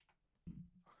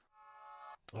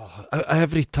Oh,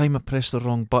 every time I press the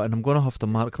wrong button, I'm going to have to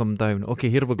mark them down. Okay,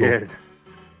 here we go. Yeah.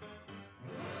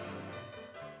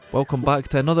 Welcome back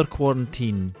to another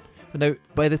quarantine. Now,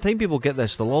 by the time people get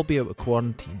this, they'll all be out of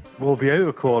quarantine. We'll be out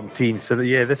of quarantine, so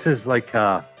this is like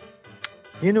a...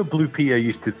 You know, Blue Peter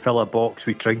used to fill a box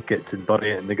with trinkets and bury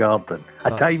it in the garden.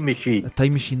 A time machine. A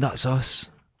time machine, that's us.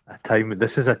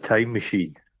 This is a time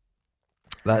machine.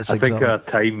 That's I exactly. think a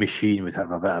time machine would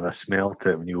have a bit of a smell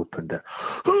to it when you opened it.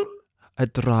 A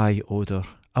dry odour.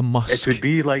 A musk. It would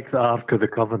be like the Ark of the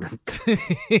Covenant.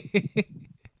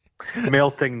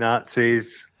 Melting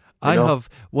Nazis. I have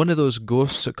one of those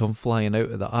ghosts that come flying out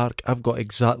of the ark. I've got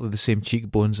exactly the same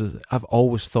cheekbones. I've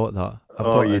always thought that. I've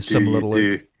got a similar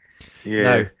look.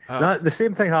 Yeah. Now, the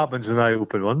same thing happens when I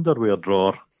open my underwear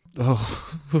drawer.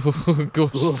 Oh,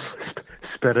 ghosts.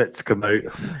 Spirits come out.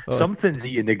 Something's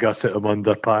eating the gusset of my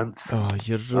underpants. Oh,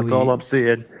 you're really... That's all I'm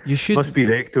saying. You should... Must be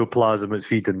the ectoplasm that's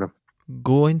feeding them.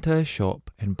 Go into a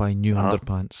shop and buy new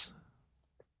underpants.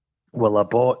 Well, I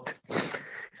bought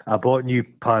new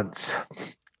pants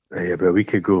about a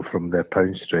week ago from the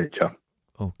Pound Stretcher.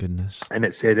 Oh, goodness. And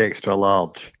it said extra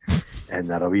large. And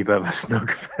they're a wee bit of a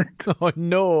snug fit. Oh,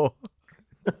 no.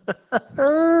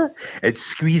 It's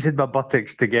squeezing my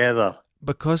buttocks together.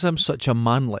 Because I'm such a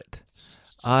manlet,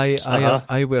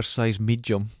 I wear size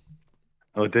medium.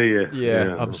 Oh, do you?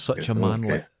 Yeah, I'm such a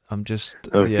manlet. Okay. I'm just,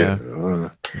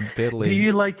 barely. Do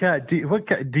you like I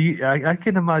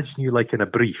can imagine you liking a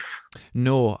brief.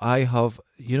 No, I have,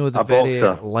 the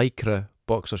boxer. lycra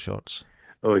boxer shorts.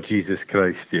 Oh, Jesus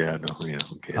Christ, yeah, no, yeah,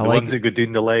 okay. The like ones that go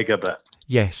down the leg a bit.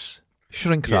 Yes,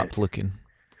 shrink-wrapped looking.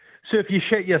 So if you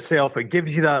shit yourself, it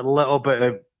gives you that little bit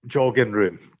of jogging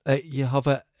room. You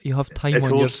have time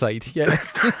on your side, yeah.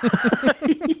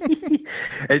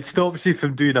 It stops you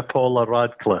from doing a Paula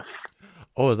Radcliffe.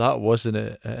 Oh, that wasn't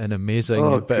an amazing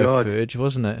bit of footage,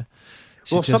 wasn't it?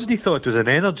 Somebody thought it was an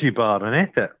energy bar and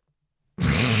ate it.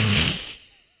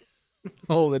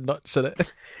 All the nuts in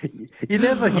it. You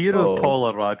never hear of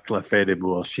Paula Radcliffe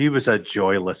anymore. She was a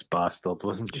joyless bastard,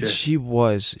 wasn't she? She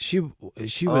was. She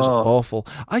was awful.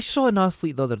 I saw an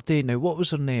athlete the other day. Now, what was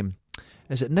her name?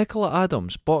 Is it Nicola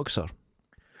Adams, boxer?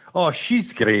 Oh,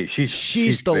 she's great.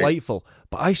 She's delightful. Great.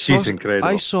 But she's incredible.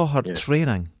 I saw her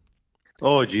training.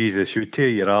 Oh, Jesus, she would tear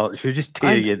you out. She would just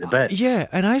tear you into bits. Yeah,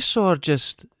 and I saw her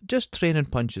just training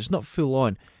punches, not full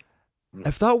on.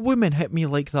 If that woman hit me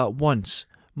like that once,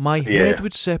 my head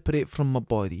would separate from my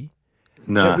body.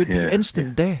 No, it would be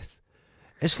instant death.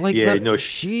 It's like that. No,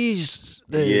 she's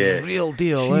the real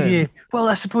deal. Well,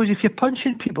 I suppose if you're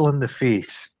punching people in the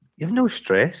face, you have no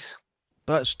stress.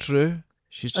 That's true.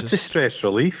 That's a stress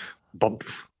relief. Bump.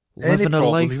 Living her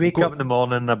life. You wake up in the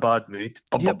morning in a bad mood.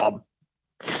 Bum, bum, bum.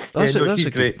 That's a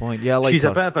good point. Yeah, I like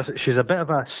her. She's a bit of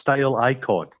a style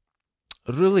icon.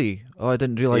 Really? Oh, I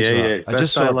didn't realise that. I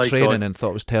just saw her training and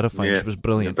thought it was terrifying. She was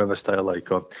brilliant. A bit of a style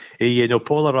icon.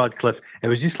 Paula Radcliffe, it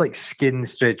was just like skin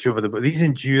stretch over but these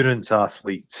endurance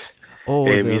athletes. Oh,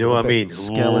 you know what I mean?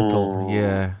 Skeletal,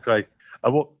 yeah. Right. I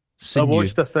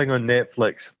watched a thing on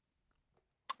Netflix.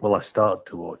 Well, I started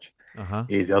to watch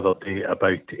the other day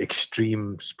about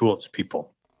extreme sports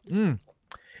people. Mm.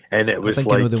 And it was I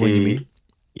know the one you mean.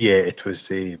 Yeah, it was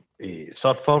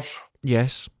surfers.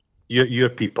 Yes. Your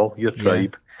people, your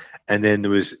tribe. And then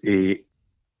there was a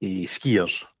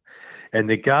skiers. And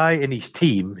the guy in his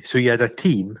team, so he had a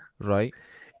team. Right.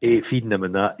 Feeding him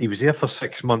and that. He was there for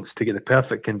 6 months to get the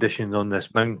perfect conditions on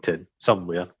this mountain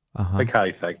somewhere. Big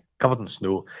high thing, covered in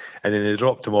snow. And then they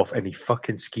dropped him off and he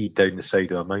fucking skied down the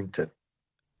side of a mountain.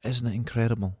 Isn't it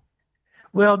incredible?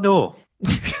 Well, no.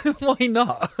 Why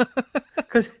not?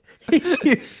 Because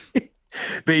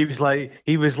but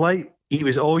he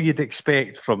was all you'd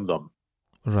expect from them.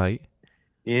 Right.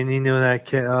 And that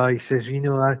kid, he says,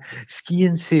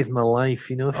 skiing saved my life.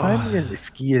 If I went into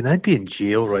skiing, I'd be in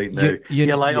jail right now.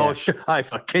 You're like,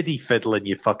 for kiddie fiddling,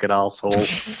 you fucking arsehole.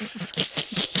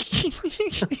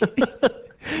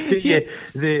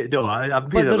 I'm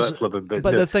being a bit flippant,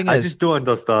 but the thing is, I just don't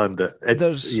understand it.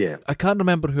 I can't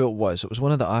remember who it was. It was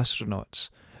one of the astronauts,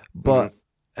 but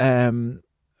they're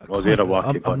a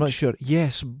wacky bunch. I'm not sure.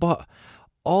 Yes, but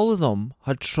all of them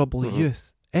had trouble at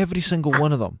youth. Every single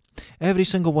one of them. Every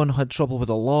single one had trouble with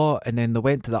the law, and then they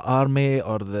went to the army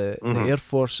or the Air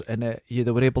Force, and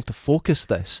they were able to focus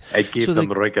this. It gave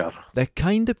them rigour. The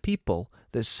kind of people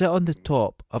that sit on the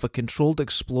top of a controlled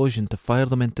explosion to fire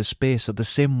them into space are the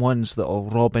same ones that will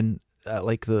rob in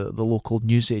like the local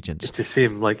news agents. It's the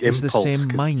same impulse. It's the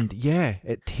same mind. Yeah,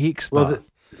 it takes that.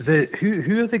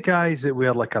 Who are the guys that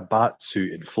wear like a bat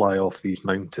suit and fly off these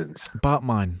mountains?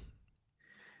 Batman.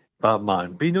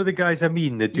 Batman. But you know the guys I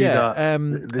mean, they do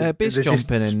that. Base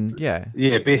jumping and Yeah,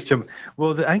 base jump.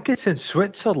 Well, I think it's in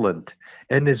Switzerland,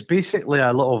 and there's basically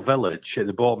a little village at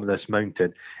the bottom of this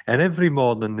mountain, and every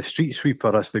morning the street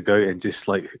sweeper has to go out and just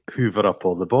like hoover up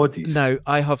all the bodies. Now,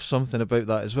 I have something about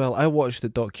that as well. I watched a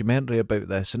documentary about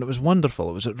this, and it was wonderful.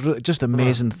 It was just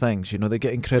amazing things, you know, they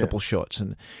get incredible shots,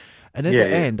 and at the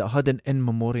end it had an in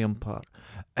memoriam part.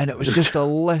 And it was just a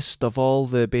list of all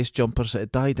the base jumpers that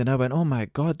had died, and I went, "Oh my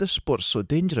God, this sport's so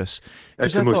dangerous."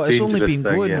 Because I thought it's only been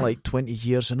going like 20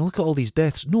 years, and look at all these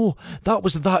deaths. No, that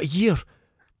was that year.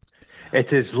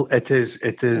 It is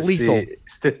lethal.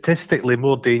 Statistically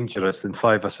more dangerous than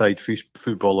five-a-side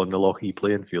football on the Lochee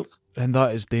playing fields. And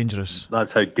that is dangerous.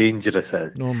 That's how dangerous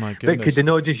it is. Oh my goodness! But could they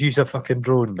not just use a fucking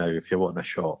drone now if you want a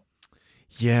shot?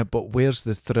 Yeah, but where's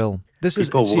the thrill?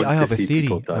 I have a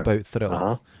theory about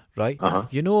thrill. Right?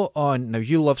 You know, now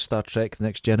you love Star Trek The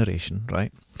Next Generation,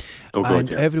 right? Oh, God,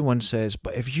 and everyone says,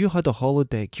 but if you had a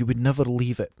holodeck, you would never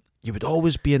leave it. You would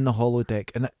always be in the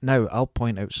holodeck. And now I'll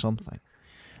point out something.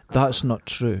 That's not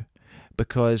true.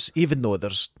 Because even though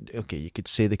you could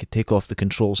say they could take off the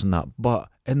controls and that, but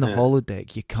in the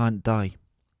holodeck, you can't die.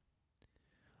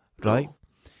 Right?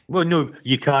 Well, no,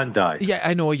 you can die. Yeah,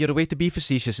 I know. You're a way to be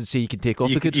facetious and say you can take off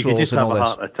the controls you can just and have all a this.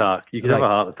 Heart attack. You can have a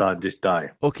heart attack and just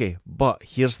die. Okay, but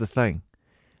here's the thing.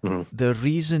 Mm-hmm. The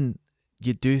reason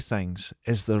you do things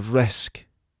is the risk.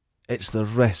 It's the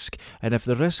risk. And if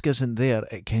the risk isn't there,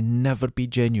 it can never be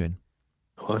genuine.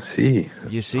 Oh, I see.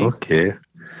 You see? Okay.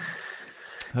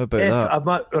 How about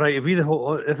that? If the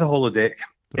holodeck,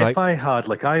 right. If I had,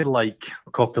 I like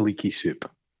cockaliki soup.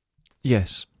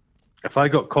 Yes. If I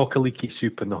got cockaliki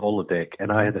soup in the holodeck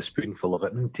and I had a spoonful of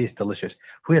it, and it tastes delicious,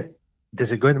 wait,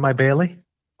 does it go into my belly?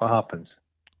 What happens?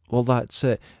 Well, that's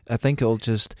it. I think it'll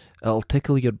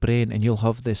tickle your brain and you'll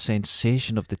have the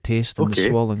sensation of the taste and the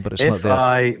swallowing, but it's not there. If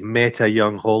I met a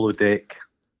young holodeck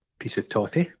piece of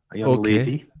totty, a young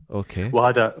lady, we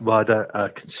had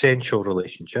a consensual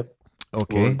relationship.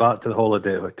 Okay. We went back to the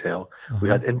holiday hotel. We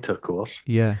had intercourse.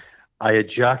 Yeah. I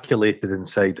ejaculated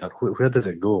inside her. Where does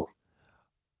it go?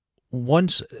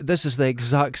 This is the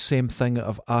exact same thing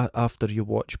after you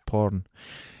watch porn.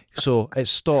 So it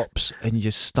stops and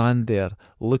you stand there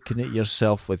looking at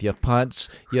yourself with your pants,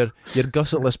 your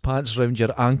gussetless pants around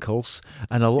your ankles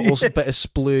and a little bit of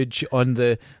splooge on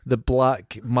the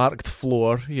black marked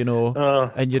floor, you know,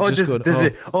 and you're just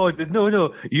going,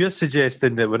 no, you're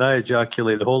suggesting that when I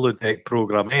ejaculate the holodeck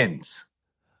program ends.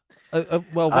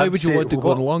 Well, why would you want to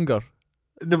go on longer?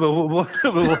 No, but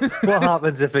what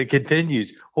happens if it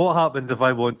continues? What happens if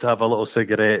I want to have a little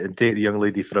cigarette and take the young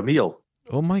lady for a meal?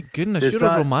 Oh my goodness, you're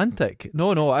a romantic.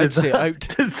 No, I'd say out.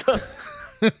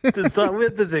 Where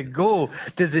does it go?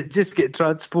 Does it just get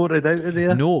transported out of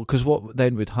there? No, because what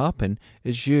then would happen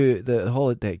is the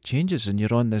holodeck changes and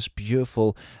you're on this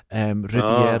beautiful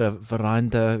Riviera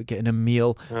veranda getting a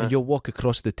meal and you'll walk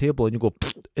across the table and you go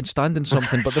and stand in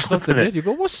something, but there's nothing there. You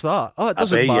go, what's that? Oh, it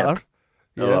doesn't matter.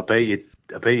 No, I bet you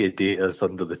daters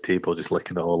under the table just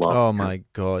licking it all up. Oh my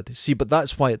God! See, but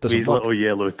that's why it doesn't His work. little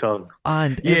yellow tongue.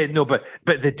 And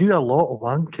but they do a lot of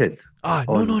wanking.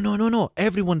 No.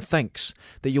 Everyone thinks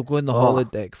that you'll go in the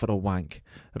holodeck for a wank,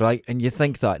 right? And you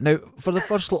think that. Now, for the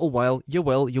first little while, you'll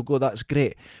go, that's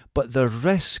great. But the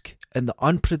risk and the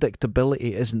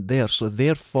unpredictability isn't there, so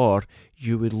therefore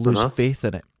you would lose faith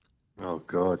in it. Oh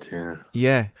God, yeah.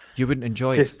 Yeah, you wouldn't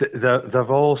enjoy it. They're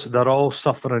all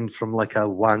suffering from like a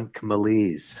wank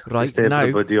malaise. Right now,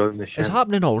 everybody on the it's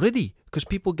happening already because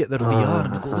people get their VR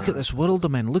and they go, look at this world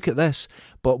I'm in, look at this.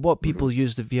 But what people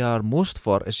use the VR most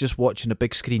for is just watching a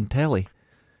big screen telly,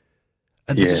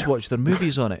 and they just watch their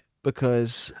movies on it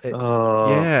because.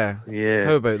 Yeah.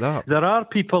 How about that? There are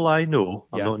people I know.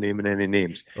 I'm not naming any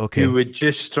names. Okay. Who would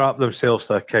just strap themselves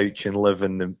to a couch and live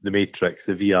in the Matrix,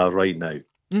 the VR right now.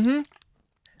 Mm-hmm.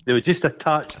 They would just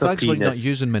attach their penis. Thanks for not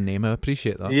using my name. I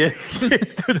appreciate that. Yeah, they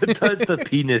would attach their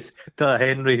penis to a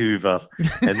Henry Hoover,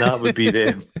 and that would be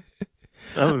them.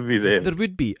 That would be them. There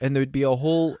would be, and there would be a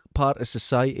whole part of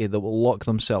society that will lock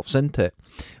themselves into it.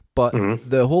 But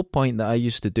the whole point that I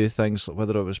used to do things,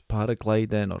 whether it was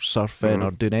paragliding or surfing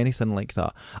or doing anything like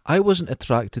that, I wasn't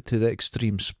attracted to the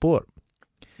extreme sport.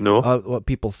 No. What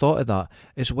people thought of that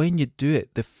is when you do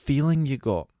it, the feeling you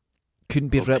got couldn't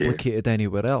be replicated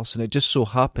anywhere else, and it just so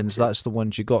happens that's the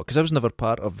ones you got, because I was never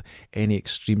part of any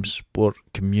extreme sport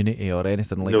community or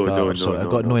anything like that. I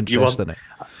got no interest in it.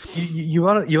 You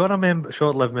are a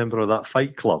short-lived member of that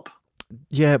Fight Club.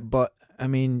 Yeah, but I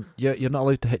mean, you're not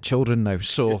allowed to hit children now,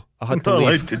 so I had to leave. Not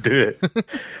allowed to do it.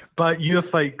 But your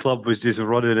Fight Club was just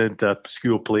running into a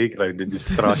school playground and just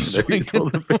thrashing out all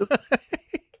the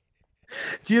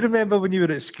Do you remember when you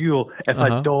were at school, if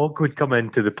a dog would come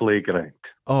into the playground?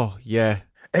 Oh, yeah.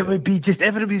 It would be just,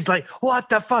 everybody's like, what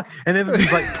the fuck? And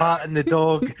everybody's like patting the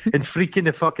dog and freaking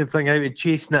the fucking thing out and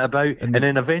chasing it about. And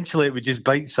then eventually it would just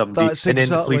bite somebody. And then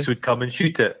the police would come and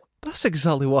shoot it. That's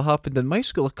exactly what happened in my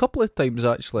school a couple of times,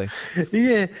 actually.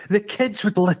 Yeah, the kids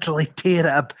would literally tear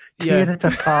it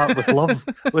apart with love.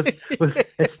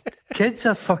 Kids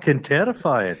are fucking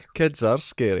terrifying. Kids are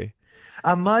scary.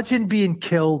 Imagine being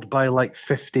killed by like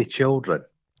 50 children.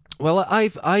 Well,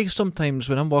 I sometimes,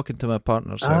 when I'm walking to my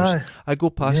partner's house, I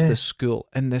go past this school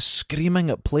and they're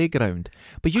screaming at playground.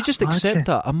 But you just accept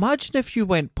that. Imagine if you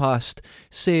went past,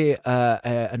 say,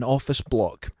 an office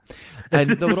block and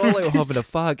they were all out having a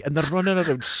fag and they're running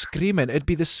around screaming. It'd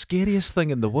be the scariest thing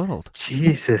in the world.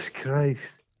 Jesus Christ.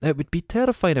 It would be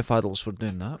terrifying if adults were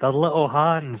doing that. Their little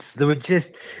hands, they would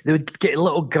get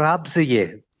little grabs of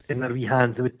you. In their wee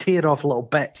hands, they would tear off little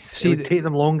bits. See, it would take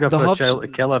them longer for a child to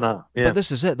kill an that. Yeah. But this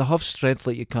is it. They have strength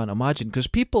like you can't imagine. Because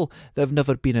people that have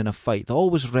never been in a fight, they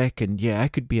always reckon, I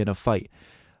could be in a fight.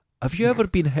 Have you ever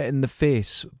been hit in the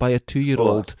face by a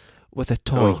 2-year-old with a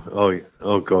toy?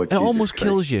 Oh God! It almost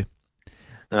kills you.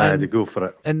 I had to go for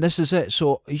it. And this is it.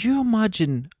 So you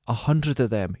imagine 100 of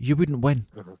them, you wouldn't win.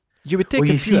 You would take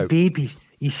a few out.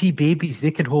 You see babies, they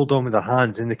can hold on with their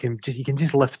hands and you can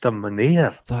just lift them in the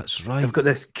air. That's right. They've got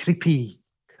this creepy,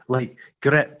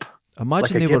 grip.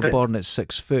 Imagine they were born at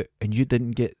 6 foot and you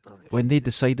didn't get, when they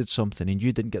decided something and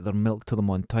you didn't get their milk to them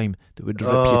on time, they would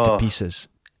rip you to pieces.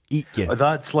 Eat you.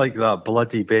 That's like that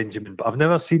bloody Benjamin. I've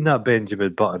never seen that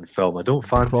Benjamin Button film. I don't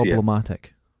fancy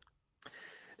Problematic.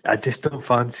 I just don't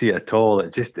fancy it at all.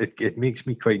 It makes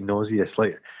me quite nauseous.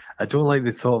 I don't like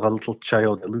the thought of a little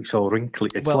child that looks all wrinkly.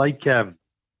 It's like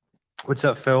what's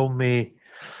that film?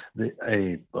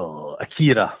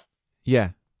 Akira. Yeah.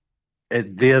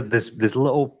 There's a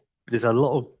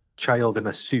little child in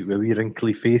a suit with a wee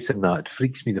wrinkly face in that. It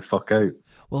freaks me the fuck out.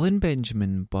 Well, in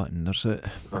Benjamin Button, is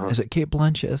it Cate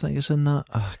Blanchett? I think is in that.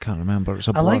 I can't remember. It's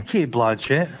a blur. I like Cate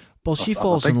Blanchett. Well, she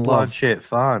falls in love Blanchett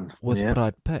fan with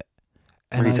Brad Pitt,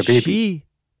 and when he's a baby.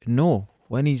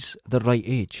 When he's the right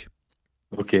age.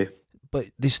 Okay. But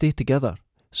they stay together.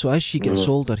 So as she gets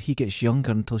older, he gets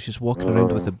younger until she's walking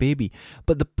around with a baby.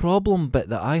 But the problem bit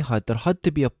that I had, there had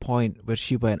to be a point where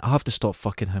she went, I have to stop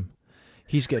fucking him.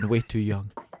 He's getting way too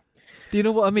young. Do you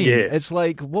know what I mean? Yeah. It's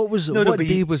like, what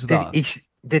day was that?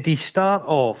 Did he start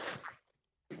off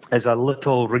as a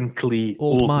little wrinkly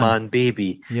old man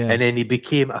baby, and then he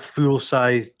became a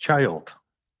full-sized child?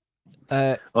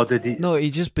 Or did he? No,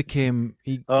 he just became.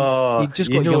 He just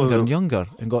got younger and younger,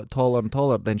 and got taller and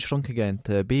taller, then shrunk again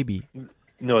to a baby.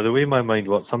 No, the way my mind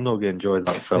works, I'm not going to enjoy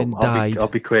that film. Died. I'll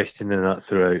be questioning that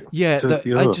throughout. Yeah,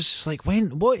 I just like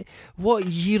what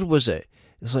year was it?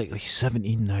 It's like he's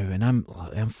 17 now, and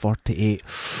I'm 48.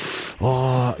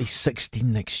 Oh, he's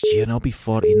 16 next year, and I'll be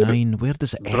 49. Where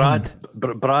does it end?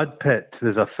 Brad Pitt.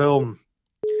 There's a film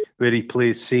where he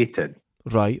plays Satan.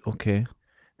 Right. Okay.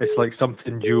 It's like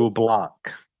something Joe Black.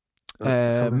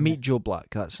 Meet Joe Black,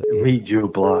 that's it. Yeah. Meet Joe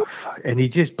Black. And he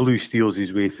just blue steals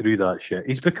his way through that shit.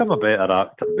 He's become a better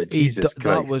actor, but Jesus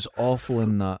Christ. That was awful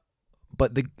in that.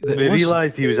 But they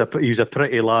realised he was a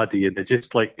pretty laddie and they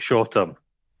just shot him.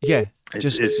 Yeah,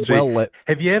 it's well lit.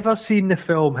 Have you ever seen the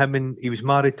film, he was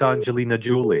married to Angelina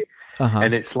Jolie,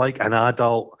 and it's like an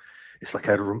adult, it's like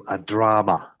a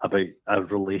drama about a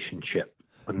relationship.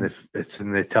 And it's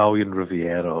in the Italian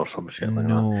Riviera or some shit like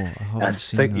that. No, I haven't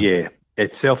seen that. Yeah,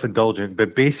 it's self-indulgent,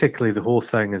 but basically the whole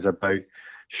thing is about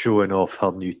showing off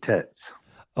her new tits.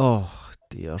 Oh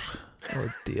dear.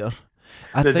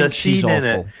 I think she's awful. In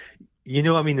it, you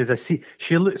know what I mean? There's a scene.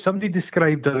 Somebody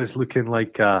described her as looking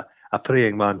like a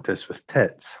praying mantis with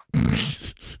tits.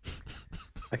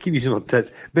 I keep using her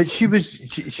tits, but she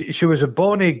was a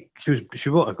bonny. She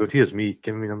wasn't good. Here's me.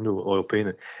 I mean, I'm no oil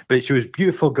painting, but she was a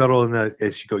beautiful girl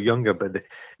as she got younger. But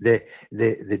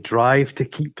the drive to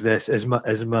keep this, as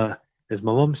my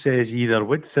mum says, either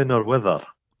with thin or with her.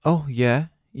 Oh yeah,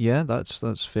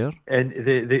 that's fair. And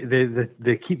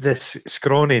they keep this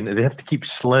scrawny. They have to keep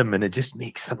slim, and it just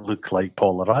makes them look like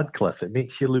Paula Radcliffe. It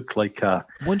makes you look like a.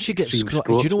 Once you get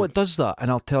scrawny, do you know what does that?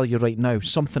 And I'll tell you right now,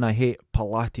 something I hate: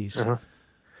 Pilates. Uh-huh.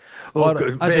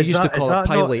 Or, as I used to call it,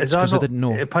 pilates, because I didn't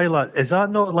know. Pilate, is that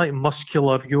not like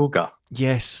muscular yoga?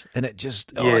 Yes, and it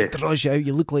just it draws you out.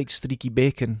 You look like streaky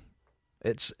bacon.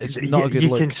 It's not a good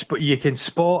look. You can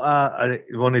spot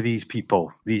one of these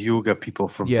people, these yoga people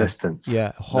from distance.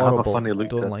 Yeah, horrible. Have a funny look.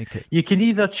 Don't like it. You can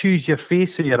either choose your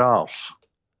face or your arse.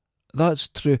 That's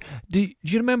true. Do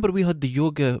you remember we had the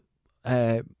yoga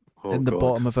in the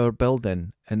bottom of our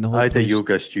building? And the whole I had a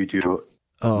yoga studio.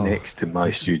 next to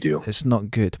my studio. It's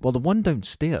not good. Well, the one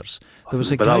downstairs, there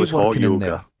was a But that guy was hot working in yoga.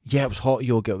 there. Yeah, it was hot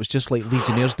yoga. It was just like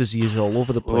Legionnaire's disease all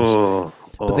over the place.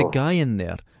 But the guy in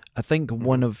there, I think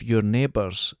one of your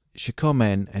neighbours, she come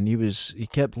in and he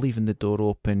kept leaving the door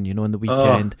open, on the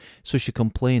weekend. So she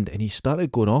complained and he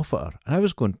started going off at her. And I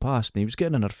was going past and he was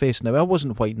getting in her face. Now, I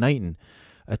wasn't white knighting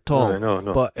at all,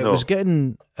 but it was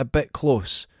getting a bit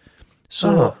close.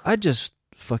 So I just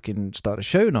fucking started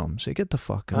shouting at him, say, get the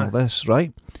fuck and all this,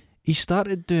 right? He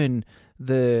started doing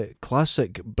the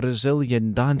classic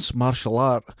Brazilian dance martial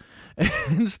art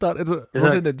and started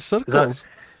running in circles.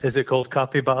 Is it called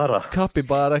capybara?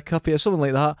 Capybara, something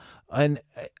like that. And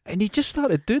he just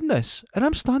started doing this. And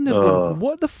I'm standing there going,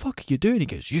 what the fuck are you doing? He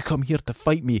goes, you come here to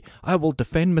fight me. I will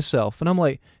defend myself. And I'm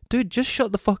like, dude, just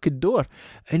shut the fucking door.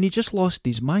 And he just lost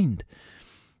his mind.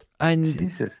 And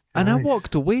Jesus I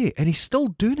walked away and he's still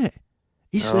doing it.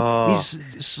 He's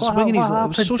swinging his... It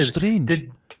was so strange.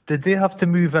 Did they have to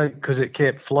move out because it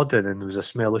kept flooding and there was a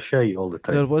smell of shite all the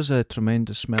time? There was a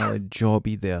tremendous smell of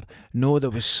jobby there. No, there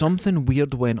was something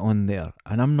weird went on there,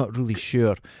 and I'm not really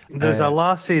sure. There's a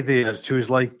lassie there. She was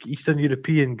like Eastern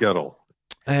European girl.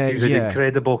 She had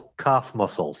incredible calf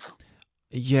muscles.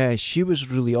 Yeah, she was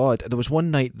really odd. There was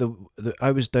one night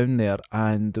I was down there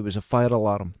and there was a fire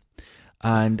alarm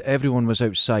and everyone was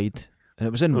outside. And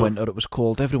it was in winter, it was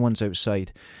cold, everyone's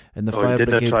outside. And the fire brigade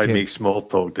came. You didn't try to make small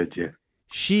talk, did you?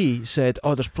 She said,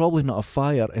 there's probably not a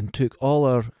fire, and took all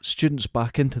our students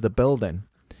back into the building.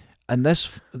 And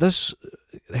this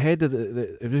head of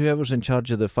whoever's in charge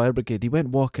of the fire brigade, he went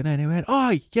walking in, he went,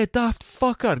 "Oi, you daft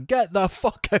fucker, get the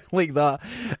fuck out," like that.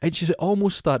 And she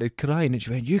almost started crying, and she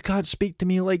went, "You can't speak to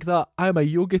me like that, I'm a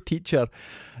yoga teacher."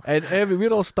 And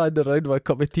we're all standing around with a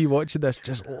cup of tea watching this,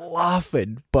 just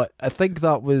laughing. But I think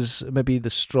that was maybe the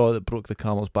straw that broke the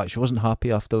camel's back. She wasn't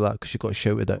happy after that because she got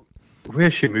shouted at.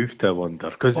 Where she moved to, I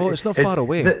wonder. It's not far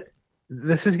away.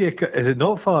 Is it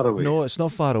not far away? No, it's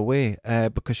not far away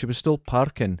because she was still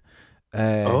parking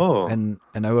in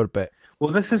our bit.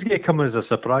 Well, this is going to come as a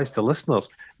surprise to listeners,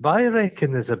 but I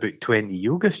reckon there's about 20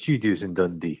 yoga studios in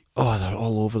Dundee. Oh, they're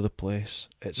all over the place.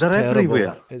 They're terrible.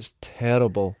 Everywhere. It's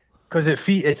terrible. Because it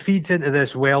feeds into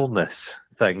this wellness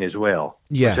thing as well.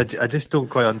 Yeah. Which I just don't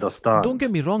quite understand. Don't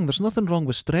get me wrong, there's nothing wrong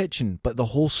with stretching, but the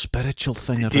whole spiritual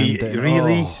thing around it.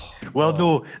 Really?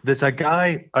 No, there's a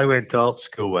guy I went to art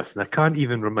school with, and I can't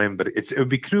even remember. It would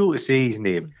be cruel to say his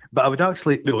name, but I would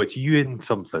actually... No, it's Ewan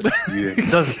something.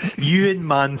 Ewan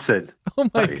Manson. Oh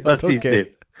my God, that's his name.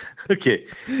 Okay.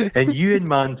 And Ewan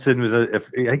Manson was, I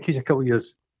think he's a couple of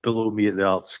years below me at the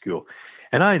art school.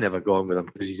 And I never got on with him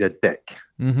because he's a dick.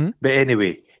 Mm-hmm. But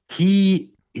anyway, he's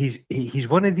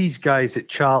one of these guys that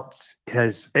charts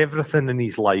his everything in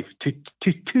his life to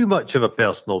too much of a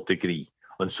personal degree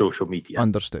on social media.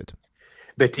 Understood.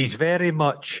 But he's very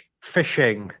much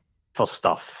fishing for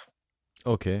stuff.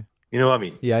 Okay. You know what I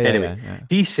mean? Yeah. Anyway, yeah.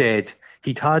 He said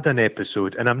he'd had an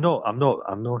episode, and I'm not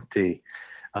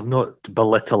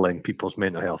belittling people's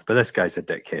mental health, but this guy's a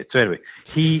dickhead. So anyway,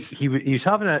 he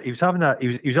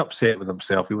was upset with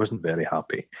himself. He wasn't very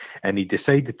happy, and he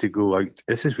decided to go out.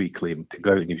 This is what he claimed, to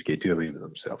go out and he was going to do away with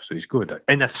himself. So he's going out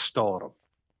in a storm,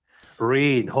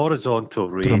 rain, horizontal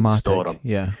rain, dramatic storm.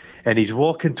 Yeah, and he's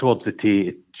walking towards the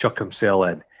tee to chuck himself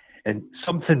in, and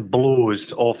something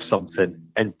blows off something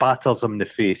and batters him in the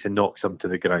face and knocks him to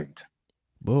the ground.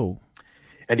 Whoa.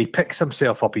 And he picks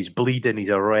himself up, he's bleeding, he's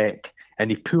a wreck,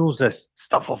 and he pulls this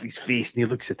stuff off his face and he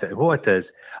looks at it. And what it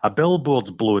is, a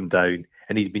billboard's blown down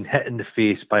and he's been hit in the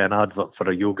face by an advert for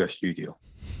a yoga studio.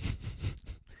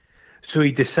 So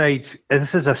he decides, and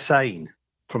this is a sign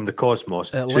from the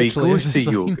cosmos. So he goes to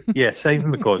yoga. Yeah, sign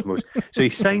from the cosmos. So he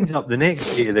signs up the next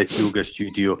day to this yoga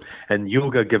studio, and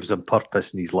yoga gives him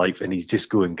purpose in his life, and he's just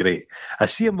going great. I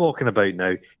see him walking about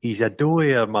now. He's a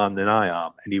doughier man than I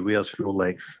am, and he wears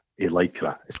full-length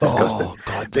lycra. It's disgusting. Oh,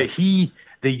 God. But the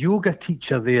yoga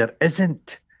teacher there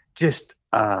isn't just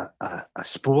a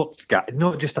sports guy,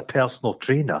 not just a personal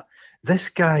trainer. This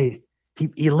guy,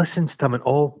 he listens to him in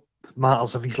all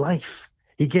matters of his life.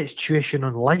 He gets tuition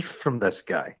on life from this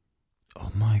guy. Oh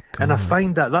my God. And I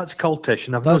find that's cultish,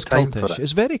 and I've that's no time cultish. for it.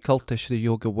 It's very cultish, the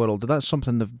yoga world. That's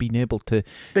something they've been able to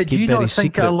But do keep you very not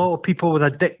think secret. a lot of people with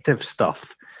addictive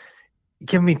stuff,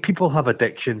 I mean, people have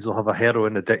addictions. They'll have a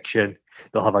heroin addiction.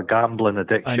 They'll have a gambling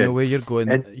addiction. I know where you're going.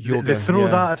 And Yoga, they throw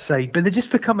yeah. that aside, but they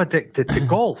just become addicted to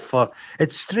golf.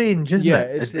 It's strange, isn't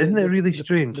it? Isn't it really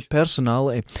strange? The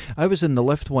personality. I was in the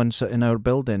lift once in our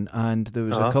building, and there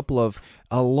was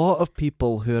a lot of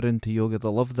people who are into yoga. They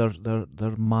love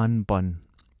their man bun.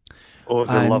 Oh,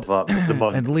 they love that. The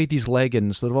bun. And ladies'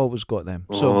 leggings. They've always got them.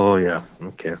 Oh, yeah.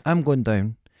 Okay. I'm going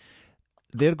down.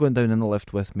 they're going down in the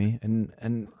lift with me,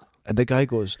 and the guy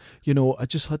goes, I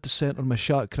just had to centre my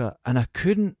chakra, and I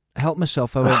couldn't help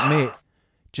myself. I went, mate,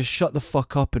 just shut the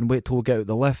fuck up and wait till we get out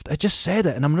the lift. I just said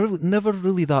it, and I'm never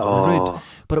really that rude,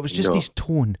 but it was just his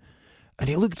tone. And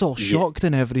he looked all shocked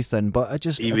and everything, but I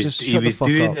just shut the fuck up.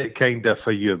 He was doing it kind of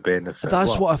for your benefit.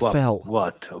 That's what I felt.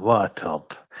 What a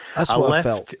turd. That's what I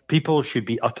felt. People should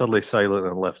be utterly silent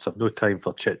in lifts. I've no time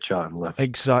for chit-chat in lifts.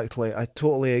 Exactly. I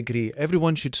totally agree.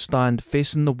 Everyone should stand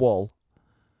facing the wall,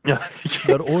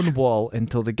 their own wall,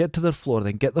 until they get to their floor,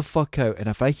 then get the fuck out. And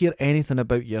if I hear anything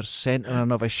about your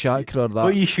centering of a chakra or that...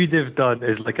 What you should have done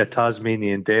is like a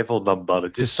Tasmanian devil number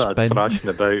and just started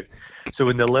thrashing about. So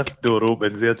when the lift door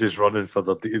opens, they're just running for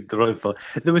the...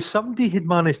 There was somebody who'd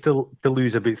managed to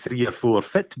lose about 3 or 4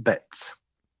 Fitbits.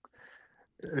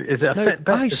 Is it a Fitbit?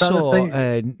 I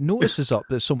saw notices up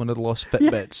that someone had lost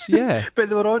Fitbits. Yeah. But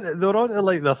they were on to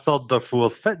like their 3rd or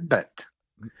 4th Fitbit.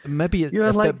 Maybe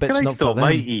a like, Fitbit's not for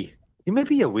almighty. You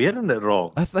maybe you're wearing it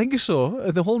wrong. I think so.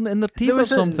 Are they holding it in their teeth or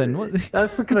something? What?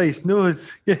 For Christ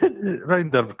knows.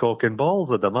 Round their cock and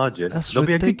balls, I'd imagine. There'll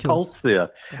be a good pulse there.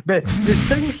 But the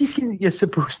things you're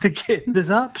supposed to get, there's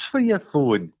apps for your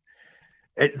phone.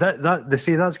 They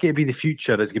say that's going to be the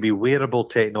future. It's going to be wearable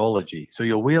technology. So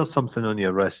you'll wear something on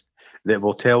your wrist that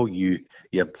will tell you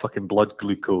your fucking blood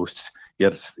glucose,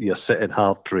 your sitting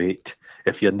heart rate,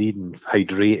 if you're needing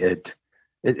hydrated.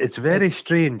 It's very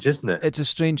strange, isn't it? It's a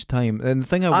strange time. And the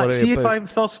thing I worry see, about... if I'm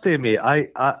thirsty, mate,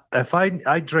 if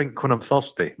I drink when I'm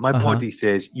thirsty, my body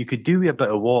says, you could do with a bit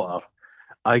of water.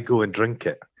 I go and drink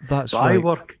it. That's right. I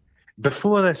work...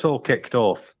 Before this all kicked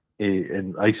off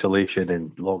in isolation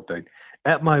and lockdown,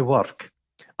 at my work,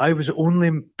 I was the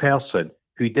only person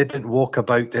who didn't walk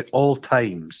about at all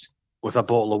times with a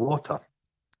bottle of water.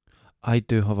 I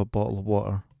do have a bottle of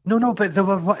water. No, but they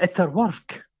were at their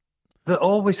work. They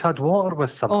always had water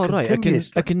with them. Oh, right.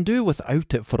 I can do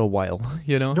without it for a while,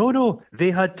 No. They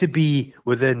had to be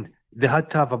they had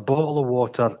to have a bottle of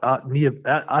water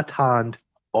at hand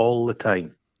all the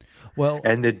time. Well,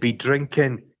 and they'd be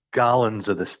drinking gallons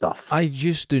of the stuff. I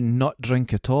used to not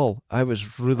drink at all. I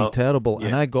was really terrible,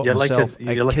 and I got myself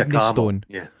a kidney stone.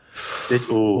 Yeah. It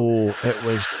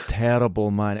was terrible,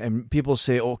 man. And people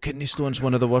say, kidney stone's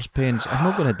one of the worst pains. I'm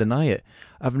not going to deny it.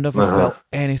 I've never felt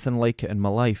anything like it in my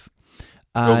life.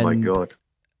 Oh my God.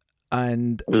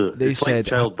 And they said... like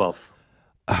childbirth.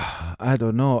 I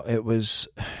don't know. It was...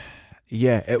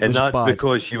 Yeah, it was bad. And that's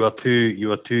because you were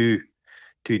too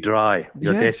dry.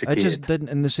 You're desiccated. I just didn't.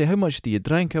 And they say, how much do you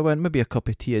drink? I went, maybe a cup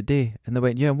of tea a day. And they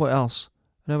went, yeah, and what else?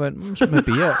 And I went,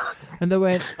 maybe it. And they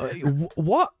went,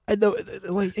 what? And they were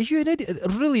like, are you an idiot?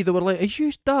 Really? They were like, are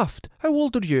you daft? How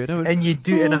old are you? And I went, and you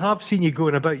do, and I have seen you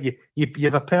going about,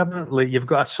 you've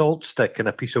got a salt stick and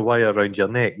a piece of wire around your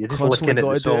neck. You're just looking at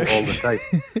the salt all the time.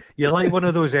 You're like one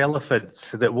of those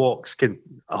elephants that walks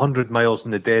 100 miles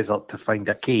in the desert to find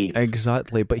a cave.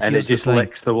 Exactly, but and it just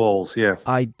licks the walls, yeah.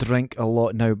 I drink a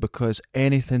lot now because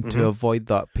anything to avoid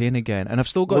that pain again. And I've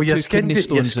still got 2 kidney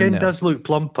stones in there. Your skin does look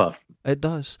plumper. It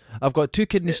does. I've got 2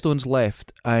 kidney stones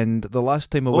left, and the last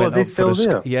time I went up for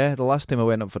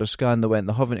a scan, they went,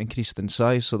 they haven't increased in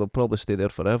size, so they'll probably stay there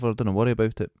forever. Don't worry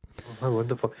about it. Oh, how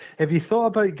wonderful. Have you thought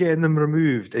about getting them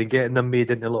removed and getting them made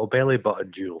into little belly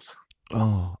button jewels?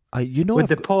 Oh, would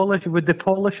they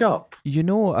polish up?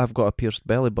 I've got a pierced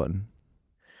belly button.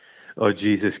 Oh,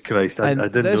 Jesus Christ. I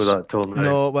didn't know that till now.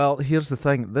 No, well, here's the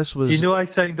thing. This was... I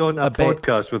signed on a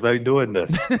podcast without knowing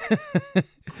this?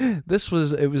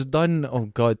 It was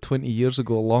done, 20 years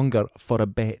ago, longer, for a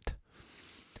bet.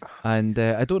 And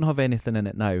I don't have anything in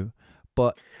it now.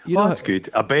 But, that's good.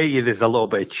 I bet you there's a little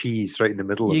bit of cheese right in the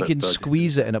middle of it. You can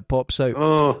squeeze it and it pops out.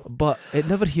 Oh. But it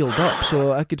never healed up,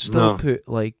 so I could still put,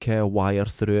 wire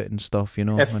through it and stuff,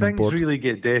 If things really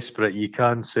get desperate, you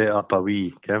can set up a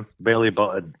wee belly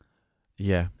button.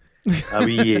 Yeah. A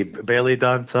wee belly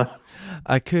dancer.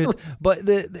 I could, but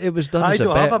it was done as a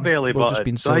bet. I don't have a belly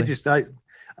button, so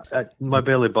my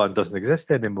belly button doesn't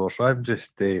exist anymore, so I'm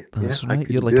just... That's right,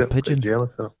 you're like a pigeon.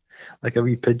 Jealous of, like a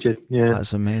wee pigeon, yeah.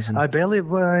 That's amazing. That's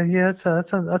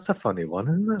a funny one,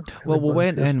 isn't it? Well, we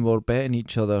went in, we were betting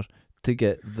each other to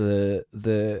get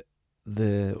the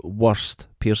worst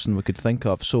piercing we could think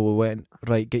of, so we went,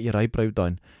 right, get your eyebrow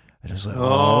done. And I was like,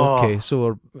 okay.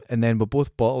 So and then we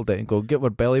both bottled it and go, get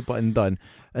our belly button done.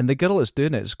 And the girl that's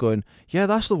doing it is going, yeah,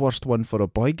 that's the worst one for a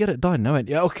boy. Get it done. And I went,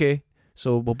 yeah, okay.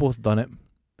 So we both done it.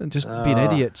 And just being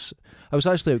idiots. I was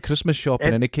actually out Christmas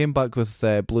shopping and I came back with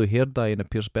blue hair dye and a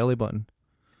pierced belly button.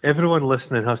 Everyone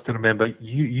listening has to remember,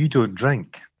 you don't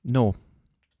drink. No.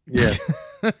 Yeah.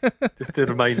 Just to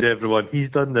remind everyone, he's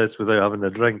done this without having a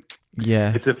drink.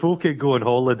 Yeah. If the folk that go on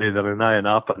holiday, they're in Ayia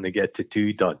Napa and they get a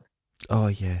tattoo done. Oh,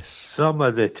 yes. Some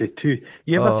of the tattoo.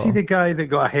 You ever see the guy that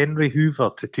got a Henry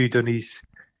Hoover tattooed on his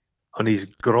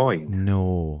groin?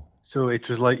 No. So it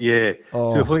was like, yeah.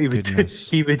 Oh, so what he would goodness.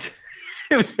 do, it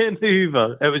was Henry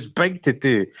Hoover. It was big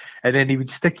tattoo. And then he would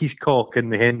stick his cock in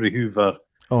the Henry Hoover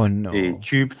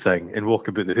tube thing and walk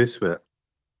about the house with it.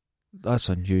 That's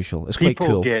unusual. It's People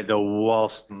quite cool. get the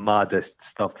worst, maddest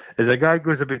stuff. There's a guy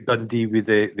goes about Dundee with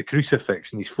the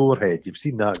crucifix in his forehead. You've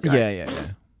seen that guy?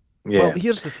 Yeah. Well,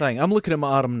 here's the thing. I'm looking at my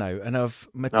arm now, and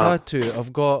my tattoo.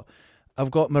 I've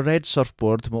got my red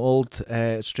surfboard, my old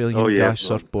Australian gas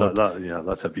surfboard.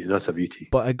 That's a beauty.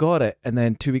 But I got it, and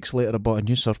then 2 weeks later, I bought a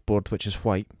new surfboard, which is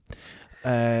white.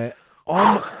 On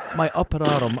my upper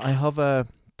arm, I have a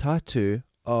tattoo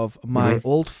of my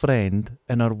old friend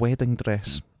in her wedding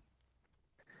dress.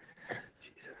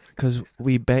 Because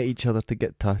we bet each other to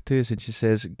get tattoos, and she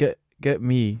says, "Get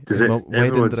me in my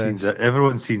wedding dress."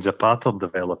 Everyone's seen a pattern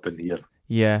developing here.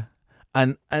 Yeah,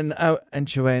 and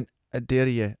she went, "I dare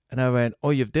you," and I went,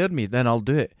 "Oh, you've dared me, then I'll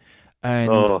do it."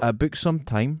 And I booked some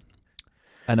time,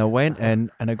 and I went in,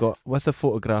 and I got with a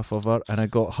photograph of her, and I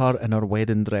got her in her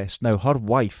wedding dress. Now her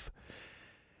wife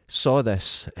saw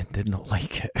this and did not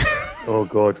like it. Oh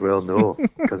God, well no,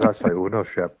 because that's like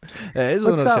ownership. It is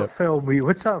What's ownership.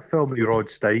 What's that film with Rod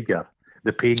Steiger,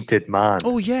 The Painted Man?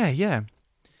 Oh yeah.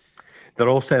 They're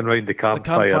all sitting around the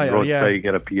campfire and Rod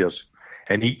Steiger appears,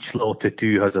 and each little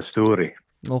tattoo has a story.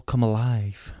 All come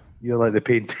alive. You're like the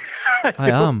paint. I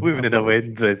am. Women in a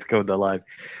wedding dress coming alive.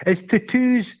 Is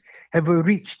tattoos? Have we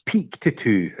reached peak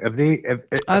tattoo? Have they?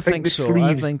 I think so.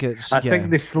 Sleeves, I think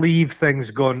the sleeve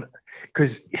thing's gone.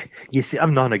 Because you see,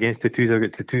 I'm not against tattoos. I've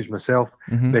got tattoos myself,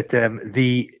 but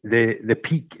the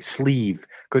peak sleeve,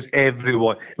 because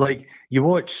everyone, like, you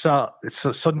watch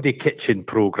Sunday kitchen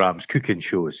programs, cooking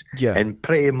shows, and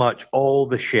pretty much all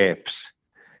the chefs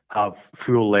have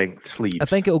full length sleeves. I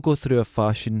think it'll go through a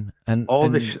fashion, and all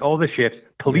the chefs,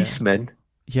 policemen,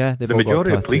 the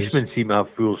majority of policemen seem to have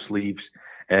full sleeves.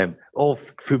 All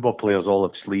football players all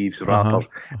have sleeves, rappers,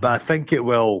 but I think it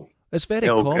will. It's very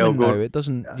common now. It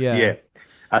doesn't. Yeah.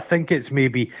 I think it's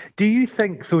maybe. Do you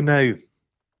think so? Now,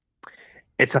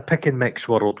 it's a pick and mix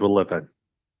world we live in.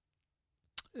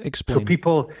 Explain.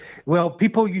 So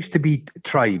people used to be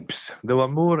tribes. They were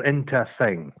more into a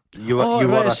thing. You were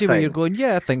I a see thing. where you're going.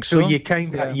 Yeah, I think so. So you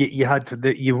kind of you had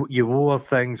to you wore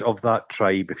things of that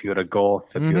tribe. If you're a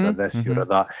goth, if you're a this, you're a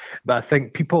that. But I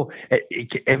think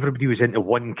everybody was into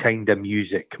one kind of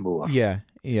music more. Yeah.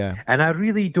 And I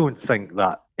really don't think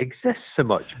that exists so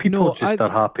much. People are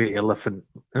happy to live in.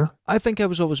 I think I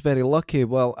was always very lucky.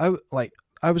 Well,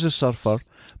 I was a surfer,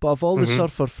 but of all the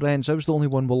surfer friends, I was the only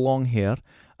one with long hair.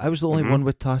 I was the only one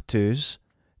with tattoos.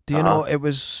 Do you know, it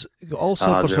was all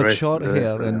surfers had short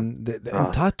hair, and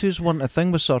tattoos weren't a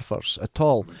thing with surfers at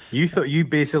all. You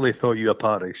basically thought you were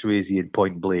Patrick Swayze in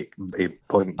Point Break.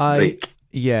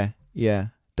 Yeah,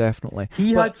 definitely.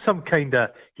 He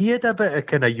had a bit of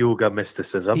kind of yoga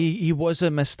mysticism. He was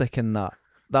a mystic in that.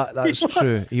 That's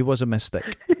true. He was a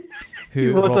mystic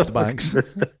who robbed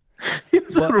banks.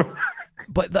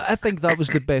 But I think that was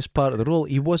the best part of the role.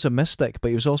 He was a mystic, but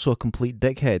he was also a complete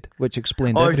dickhead, which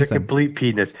explained everything. He's a complete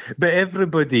penis. But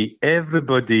everybody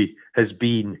has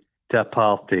been to a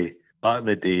party back in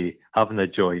the day, having a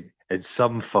joint, and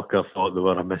some fucker thought they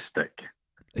were a mystic.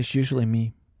 It's usually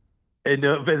me.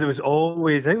 But there was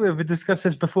always, I think we've discussed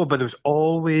this before, but there was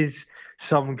always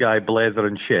some guy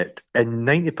blethering shit. And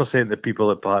 90% of the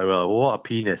people at the party were like, what a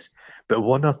penis. But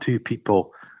one or two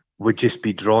people would just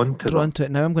be drawn to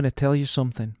it. Now I'm going to tell you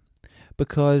something,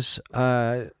 because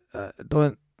I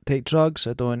don't take drugs,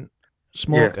 I don't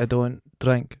smoke, I don't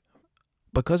drink.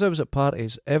 Because I was at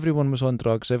parties, everyone was on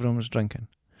drugs, everyone was drinking.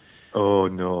 Oh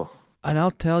no! And I'll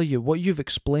tell you, what you've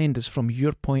explained is from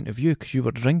your point of view, because you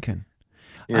were drinking.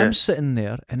 I'm sitting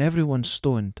there and everyone's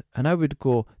stoned, and I would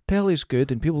go, "Telly's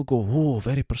good," and people go, "Oh,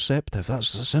 very perceptive.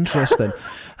 That's interesting,"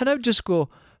 and I would just go,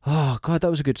 "Oh God, that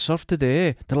was a good surf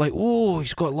today." They're like, "Oh,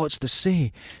 he's got lots to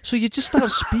say." So you just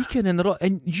start speaking, and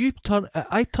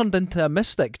I turned into a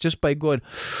mystic just by going,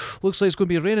 "Looks like it's going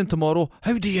to be raining tomorrow."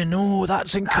 How do you know?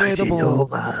 That's incredible. How do you know,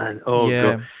 man? Oh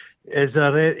God, is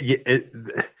there?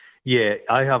 Yeah,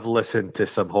 I have listened to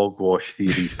some hogwash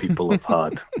theories people have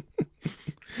had.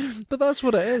 But that's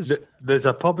what it is. There's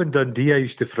a pub in Dundee I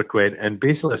used to frequent, and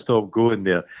basically I stopped going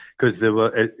there because they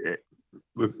were.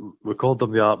 We called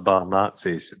them the Art Bar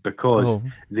Nazis because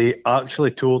they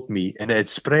actually told me, and it had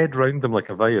spread round them like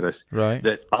a virus,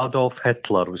 that Adolf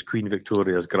Hitler was Queen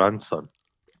Victoria's grandson.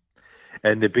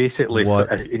 and they basically,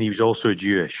 What? and he was also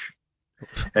Jewish.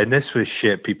 And this was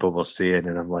shit people were saying,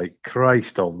 and I'm like,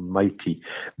 Christ Almighty!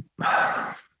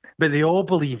 But they all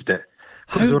believed it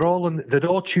because they'd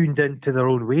all tuned into their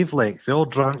own wavelength. They all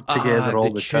drank together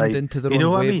all the time. They tuned into their You know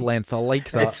own what I mean? wavelength. I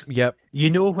like that. Yep. You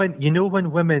know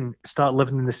when women start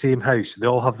living in the same house, they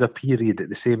all have their period at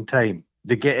the same time.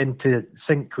 They get into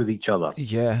sync with each other.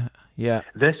 Yeah. Yeah.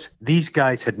 These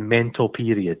guys had mental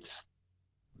periods.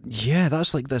 Yeah,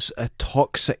 that's like a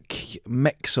toxic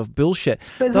mix of bullshit.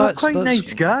 But they were quite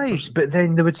nice guys. But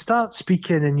then they would start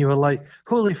speaking, and you were like,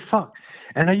 "Holy fuck!"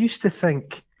 And I used to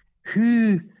think,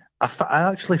 I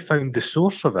actually found the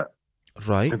source of it,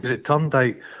 right? Because it turned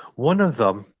out one of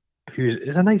them, who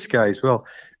is a nice guy as well,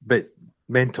 but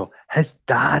mental. His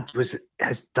dad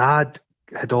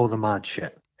had all the mad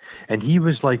shit, and he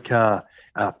was like a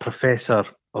professor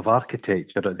of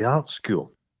architecture at the art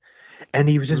school. And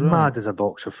he was as mad as a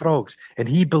box of frogs. And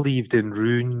he believed in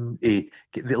rune, the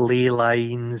ley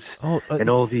lines, and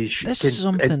all these... This is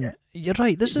something... You're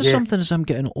right. This is something as I'm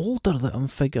getting older that I'm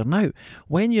figuring out.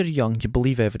 When you're young, you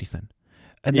believe everything.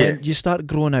 And then you start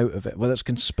growing out of it, whether it's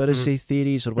conspiracy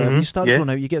theories or whatever. You start growing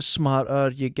out, you get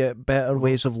smarter, you get better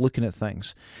ways of looking at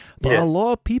things. But a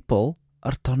lot of people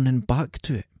are turning back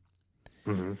to it.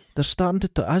 They're starting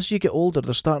to... As you get older,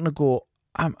 they're starting to go...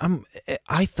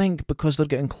 I think because they're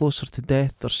getting closer to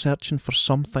death, they're searching for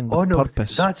something with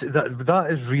purpose. That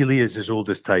is really is as old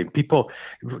as time. People,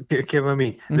 get with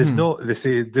me. There's they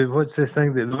say, what's the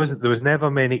thing that there was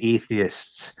never many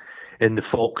atheists in the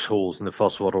foxholes in the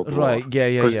First World War. Right? Yeah.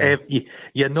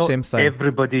 You're not same thing.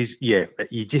 Everybody's. Yeah,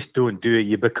 you just don't do it.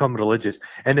 You become religious,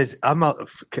 and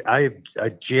I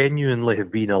genuinely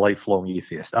have been a lifelong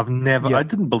atheist. I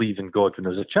didn't believe in God when I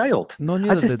was a child. No,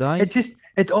 neither did I.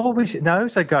 It always. Now,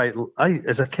 as a guy,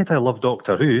 as a kid, I loved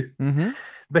Doctor Who,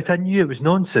 but I knew it was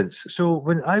nonsense. So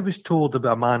when I was told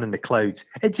about a man in the clouds,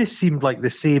 it just seemed like the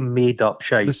same made-up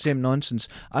shite. The same nonsense.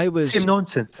 Same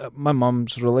nonsense. My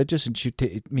mum's religious, and she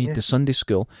took me to Sunday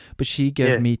school, but she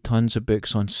gave me tons of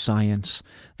books on science,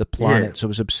 the planets. I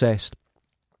was obsessed.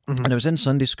 And I was in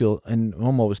Sunday school, and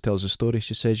Mum always tells a story.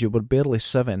 She says, you were barely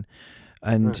 7.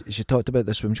 And she talked about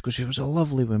this woman. She goes, she was a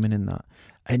lovely woman in that.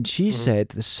 And she said,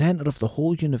 the centre of the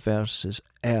whole universe is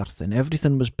Earth, and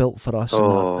everything was built for us.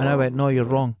 And I went, no, you're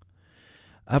wrong.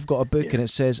 I've got a book and it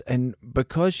says, and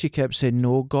because she kept saying,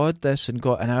 no, God this and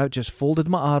God, and I just folded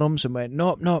my arms and went,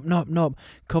 nope,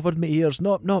 covered my ears,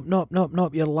 nope,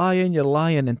 you're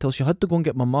lying, until she had to go and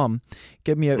get my mum,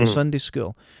 get me out of Sunday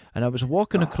school. And I was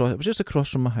walking across, it was just across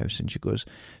from my house, and she goes,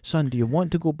 son, do you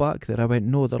want to go back there? I went,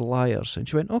 no, they're liars. And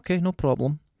she went, okay, no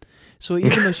problem. So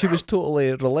even though she was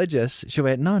totally religious, she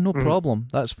went, no problem,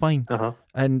 that's fine.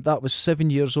 And that was 7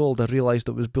 years old, I realised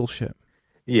it was bullshit.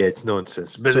 Yeah, it's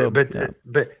nonsense. But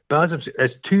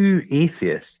as two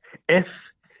atheists,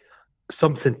 if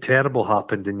something terrible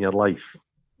happened in your life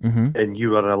and you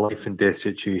were in a life and death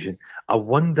situation, I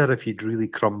wonder if you'd really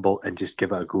crumble and just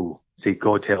give it a go. Say,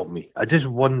 God help me. I just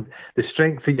want the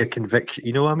strength of your conviction.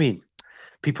 You know what I mean?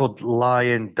 People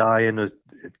lying, dying of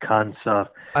cancer,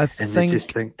 they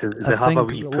just think they have a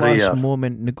wee prayer. Last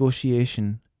moment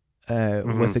negotiation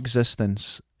with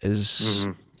existence is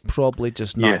probably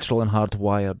just natural and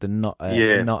hardwired, and not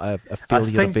a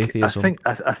failure of atheism.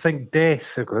 I think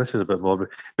death. This is a bit morbid,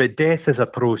 but death is a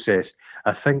process.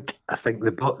 I think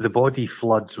the body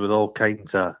floods with all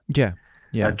kinds of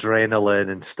adrenaline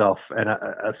and stuff, and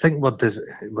I think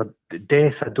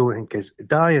death. I don't think is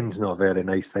dying's not a very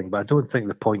nice thing, but I don't think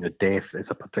the point of death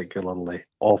is a particularly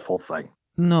awful thing.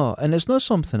 No, and it's not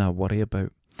something I worry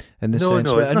about in the sense.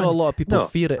 I know a lot of people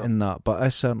fear it in that, but I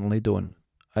certainly don't.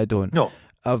 I don't. No.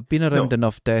 I've been around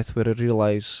enough death where I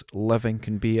realise living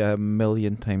can be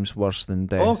 1,000,000 times worse than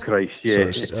death. Oh Christ,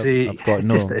 yeah. So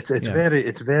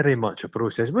it's very much a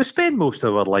process. We spend most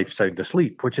of our life sound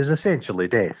asleep, which is essentially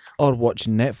death. Or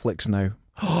watching Netflix now.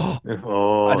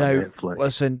 Netflix.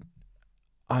 Listen,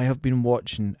 I have been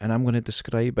watching, and I'm going to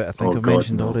describe it. I think I've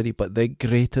mentioned already, but the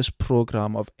greatest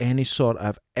programme of any sort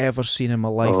I've ever seen in my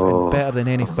life, and better than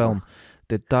any film,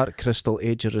 The Dark Crystal: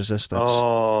 Age of Resistance.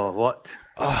 Oh, what?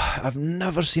 Oh, I've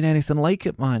never seen anything like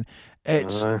it, man.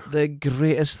 It's the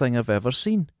greatest thing I've ever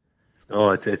seen.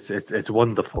 Oh, it's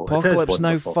wonderful. Apocalypse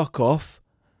Now, fuck off.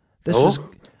 This is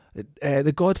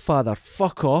The Godfather,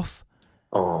 fuck off.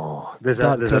 Oh, there's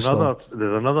another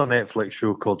Netflix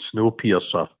show called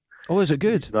Snowpiercer. Oh, is it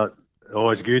good?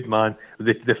 It's good, man.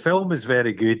 The film is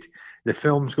very good. The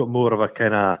film's got more of a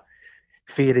kind of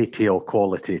fairy tale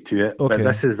quality to it, but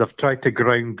they've tried to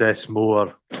ground this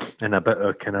more in a bit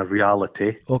of kind of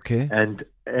reality. Okay, and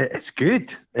it's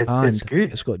good. It's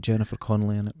good. It's got Jennifer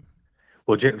Connelly in it.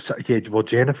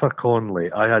 Jennifer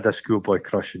Connelly. I had a schoolboy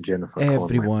crush on Jennifer Connelly.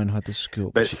 Everyone had a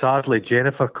school. But sadly,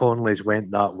 Jennifer Connelly's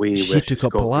went that way. She took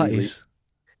up Pilates.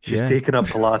 She's taken up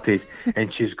Pilates,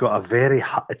 and she's got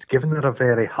it's given her a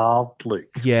very hard look.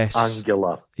 Yes.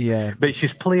 Angular. Yeah. But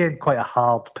she's playing quite a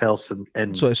hard person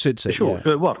in so it suits the show, so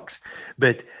it works.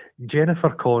 But Jennifer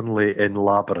Connelly in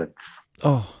Labyrinth.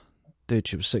 Oh, dude,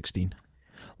 she was 16.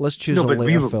 Let's choose a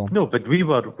later film. No, but we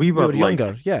were like,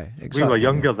 younger. Yeah, exactly. We were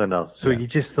younger than her. So you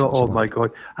just thought, oh my God,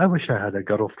 I wish I had a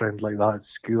girlfriend like that at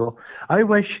school. I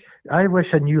wish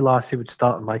a new lassie would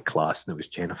start in my class and it was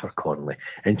Jennifer Connelly.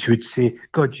 And she would say,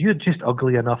 God, you're just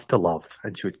ugly enough to love.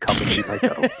 And she would come and be my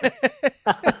girlfriend.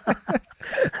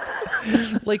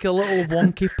 Like a little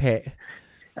wonky pet.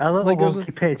 A little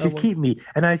wonky pet. She'd keep me.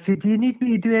 And I'd say, do you need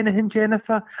me to do anything,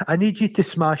 Jennifer? I need you to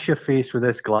smash your face with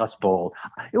this glass ball.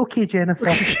 Okay, Jennifer.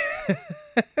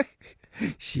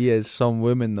 She is some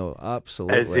woman, though.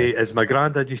 Absolutely. As my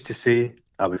granddad used to say,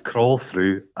 I would crawl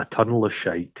through a tunnel of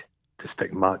shite to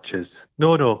stick matches.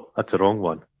 No, that's the wrong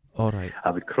one. All right.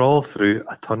 I would crawl through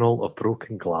a tunnel of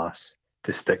broken glass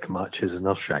to stick matches in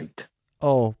her shite.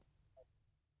 Oh.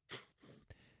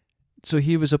 So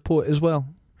he was a poet as well?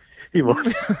 He was.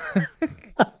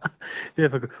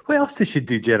 What else does she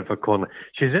do, Jennifer Connelly?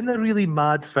 She's in a really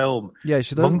mad film. Yeah,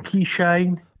 she does. Monkey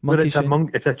Shine.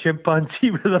 It's a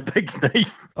chimpanzee with a big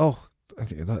knife. Oh, I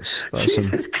think that's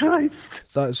Jesus Christ.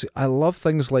 I love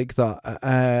things like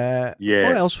that. Yeah.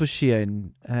 What else was she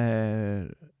in?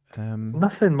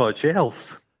 Nothing much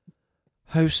else.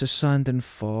 House of Sand and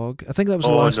Fog. I think that was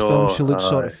the last film she looked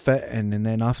sort of fit in, and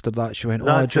then after that she went,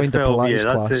 I joined the Pilates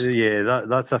class.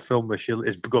 That's a film where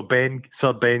it's got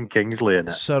Sir Ben Kingsley in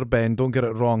it. Sir Ben, don't get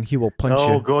it wrong, he will punch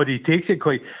you. Oh God, he takes it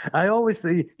quite... I always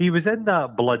think he was in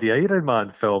that bloody Iron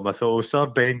Man film. I thought, Sir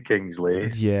Ben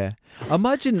Kingsley. Yeah.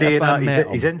 Imagine if I met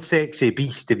him. He's in Sexy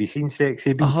Beast. Have you seen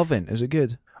Sexy Beast? I haven't. Is it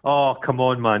good? Oh, come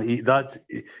on, man. He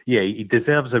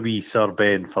deserves a wee Sir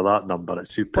Ben for that number.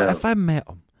 It's superb. But if I met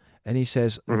him, and he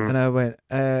says, and I went,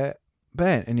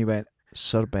 Ben, and he went,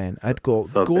 Sir Ben, I'd go,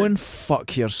 and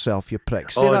fuck yourself, you prick.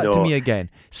 Say that to me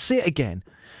again. Say it again.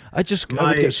 I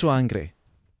would get so angry.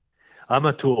 I'm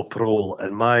a total pro,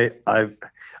 and I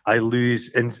lose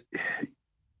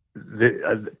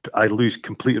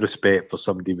complete respect for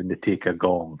somebody when they take a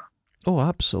gong. Oh,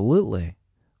 absolutely.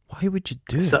 Why would you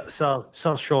do it? Sir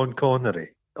Sean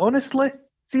Connery. Honestly?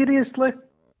 Seriously?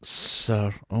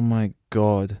 Sir, oh my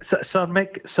God. Sir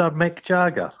Mick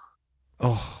Jagger.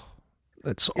 Oh,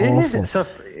 that's awful.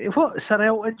 Sir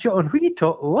Elton John? Who you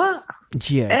talking? What?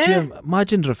 Yeah,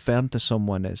 imagine referring to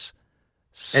someone as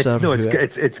Sir.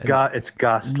 It's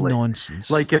ghastly. Nonsense.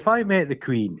 Like if I met the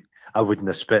Queen, I wouldn't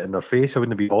have spit in her face. I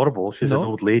wouldn't be horrible. She's an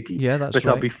old lady. Yeah, that's right.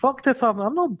 But I'll be fucked if I'm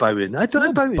not bowing. I'm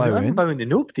bowing to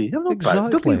nobody. I'm not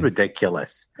bowing. Don't be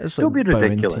ridiculous. Don't be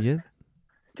ridiculous.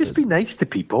 Just be nice to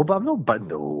people, but I'm not. But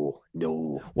no.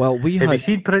 Well, have you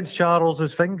seen Prince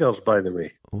Charles's fingers? By the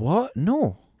way, what?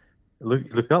 No.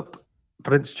 Look up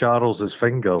Prince Charles's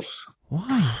fingers.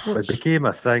 Why? It became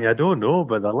a thing. I don't know,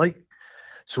 but they're like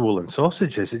swollen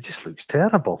sausages. It just looks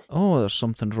terrible. Oh, there's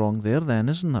something wrong there, then,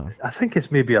 isn't there? I think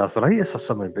it's maybe arthritis or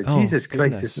something. But Jesus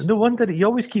Christ, no wonder he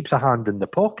always keeps a hand in the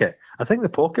pocket. I think the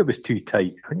pocket was too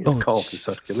tight. I think it's cut off the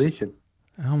circulation.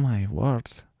 Oh my word.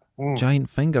 Giant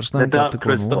fingers. Now got to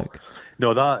go and look.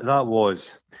 No, that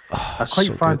was. I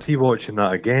quite fancy watching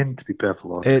that again, to be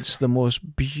perfectly honest. It's the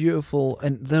most beautiful,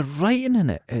 and the writing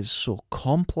in it is so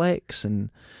complex,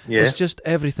 and it's just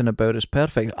everything about it is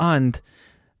perfect, and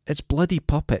it's bloody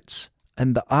puppets,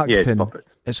 and the acting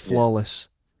is flawless.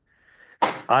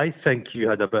 I think you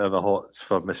had a bit of a hots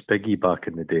for Miss Piggy back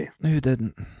in the day. Who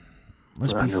didn't?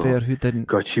 Let's be fair, who didn't?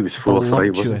 God, she was full of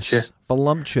fright, wasn't she?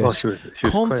 Voluptuous. She was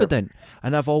confident.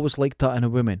 And I've always liked that in a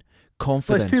woman.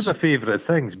 Confidence. Well, it's two of my favourite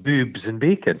things, boobs and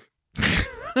bacon.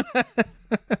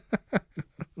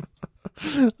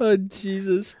 Oh,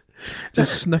 Jesus.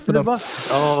 Just sniffing her.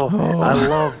 I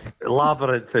love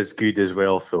Labyrinth is good as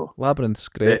well, though. Labyrinth's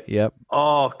great, yep.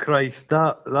 Oh, Christ,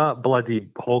 that bloody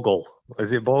Hoggle.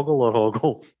 Is it Boggle or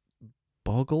Hoggle?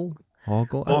 Boggle?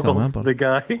 Hoggle? I can't remember. The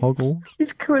guy. Hoggle?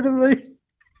 He's quite right.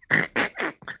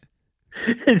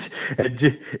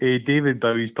 David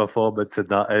Bowie's performance in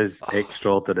that is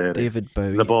extraordinary. David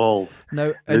Bowie. The balls.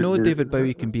 Now, I know David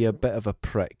Bowie can be a bit of a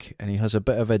prick, and he has a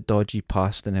bit of a dodgy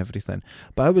past and everything,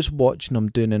 but I was watching him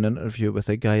doing an interview with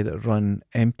a guy that run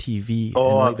MTV in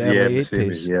the early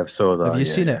 80s. Yeah, I saw that. Have you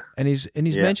seen it? And he's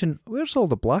mentioned, where's all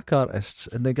the black artists?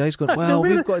 And the guy's going, well,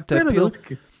 we've got to appeal.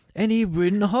 And he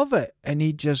wouldn't have it. And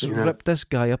he just ripped this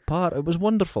guy apart. It was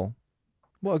wonderful.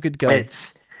 What a good guy.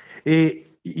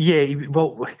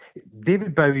 Well,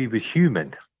 David Bowie was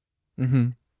human. Mm-hmm.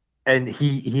 and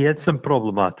he had some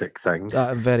problematic things,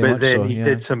 Very but much then so. he Yeah.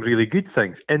 did some really good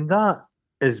things, and that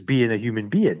is being a human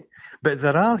being. But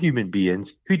there are human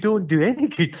beings who don't do any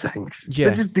good things.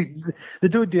 Yeah. They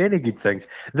don't do any good things.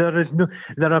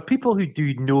 There are people who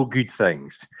do no good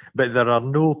things, but there are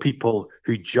no people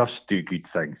who just do good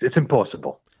things. It's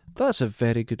impossible. That's a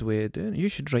very good way of doing it. You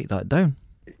should write that down.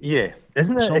 Yeah,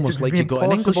 isn't it? It's almost like you got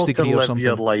an English impossible degree to or live something.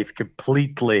 your life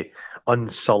completely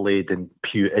unsullied and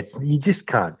pure. You just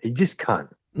can't. You just can't.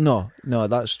 No,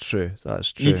 that's true.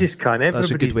 That's true. You just can't.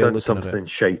 That's a good Everybody's way of done looking at it. something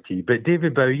shitey. But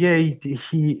David Bowie,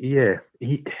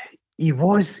 he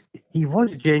was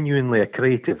genuinely a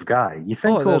creative guy. You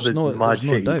think all there's the no mad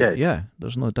shit doubt. he did. Yeah,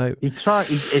 there's no doubt. He tried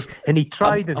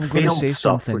and I'm going to failed say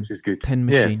stuff, something. which is good. Tin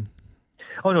Yeah. Machine.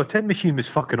 Oh no, Tin Machine was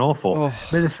fucking awful. Oh,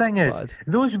 but the thing is, bad.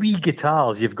 those wee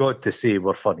guitars, you've got to say,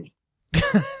 were funny.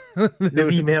 The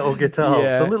wee metal guitars.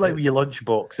 Yeah, They look like wee lunch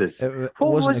boxes. It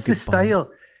What wasn't was a good the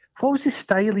style? What was the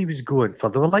style he was going for?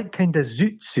 They were like kind of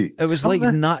zoot suits. It was like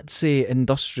Nazi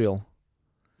industrial.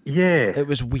 Yeah. It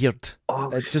was weird. Oh,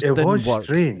 It just it didn't was work.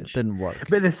 strange. It didn't work.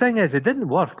 But the thing is, it didn't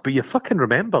work, but you fucking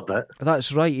remembered it.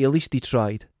 That's right. At least he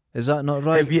tried. Is that not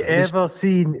right? Have you At least ever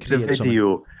seen the created something.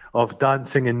 video of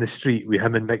Dancing in the Street with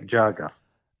him and Mick Jagger?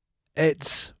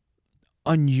 It's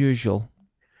unusual.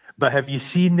 But have you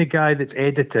seen the guy that's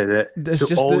edited it? It's so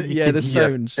just all the- you yeah, can the hear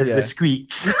sounds, is yeah. the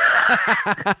squeaks.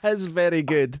 It's very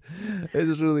good.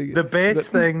 It's really good. The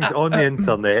best things on the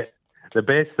internet,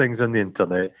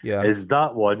 Yeah. is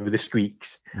that one with the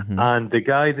squeaks, Mhm. and the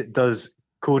guy that does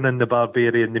Conan the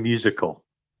Barbarian the musical.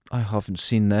 I haven't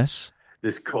seen this.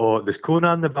 There's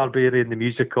Conan the Barbarian the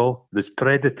musical. There's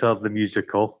Predator the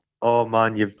musical. Oh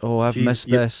man, I've missed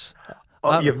this.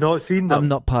 you've not seen them. I'm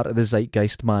not part of the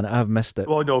zeitgeist, man. I've missed it.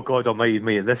 Oh no, God Almighty,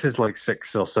 mate! This is like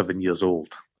 6 or 7 years old.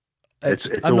 it's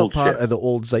I'm old not part shit. of the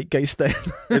old zeitgeist then.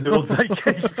 In the old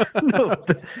zeitgeist. No,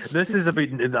 this is about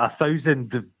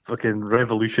 1,000 fucking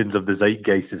revolutions of the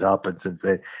zeitgeist has happened since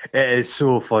then. It is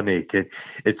so funny. Kid.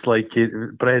 It's like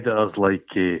Predator's like,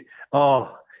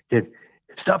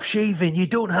 stop shaving. You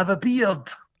don't have a beard.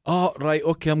 Oh, right.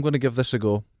 Okay, I'm going to give this a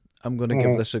go.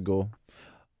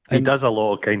 He does a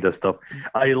lot of kind of stuff.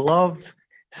 I love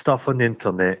stuff on the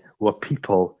internet where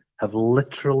people have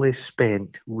literally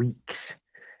spent weeks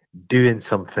doing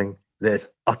something that is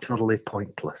utterly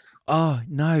pointless.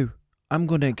 No. I'm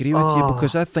going to agree with you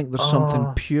because I think there's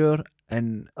something pure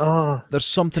and there's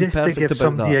something Just to perfect give about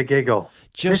somebody that. a giggle.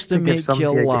 Just to give make somebody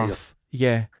you a giggle. laugh.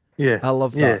 Yeah, Yeah. I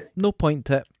love that. Yeah. No point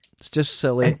to it. It's just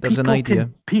silly. And There's an people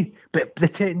idea. But the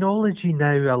technology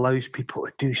now allows people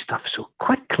to do stuff so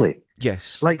quickly.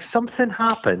 Yes. Like something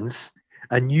happens,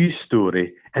 a news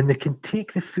story, and they can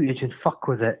take the footage and fuck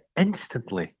with it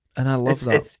instantly. And I love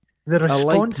that. The I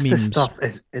like response to memes. stuff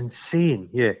is insane.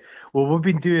 Yeah. Well, we've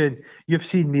been doing. You've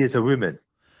seen me as a woman.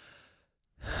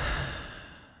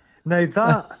 Now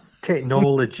that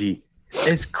technology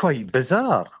is quite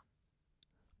bizarre.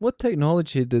 What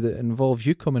technology did it involve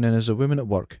you coming in as a woman at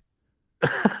work?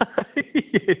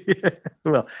 Yeah.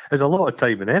 Well, there's a lot of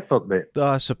time and effort, mate.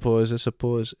 I suppose.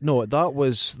 No,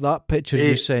 that picture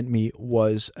you sent me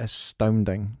was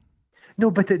astounding. No,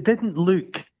 but it didn't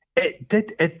look.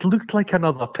 It looked like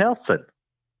another person.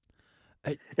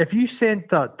 If you sent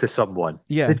that to someone,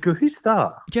 Yeah. they'd go, "Who's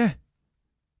that? Yeah.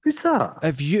 Who's that?"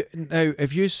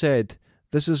 If you said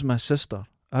this is my sister,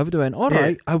 I would have went, all Yeah.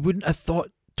 right. I wouldn't have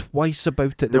thought twice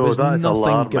about it. There No, was that's nothing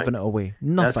alarming. giving it away.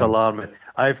 Nothing. That's alarming.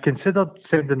 I've considered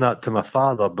sending that to my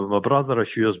father, but my brother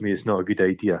assures me it's not a good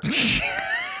idea.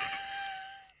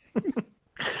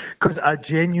 Because I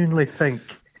genuinely think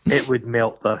it would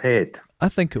melt their head. I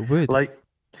think it would. Like,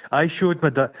 I showed my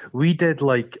dad, we did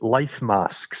like life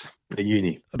masks at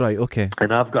uni, Right, okay.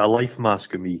 and I've got a life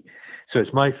mask of me. So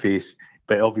it's my face,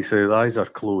 but obviously the eyes are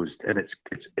closed, and it's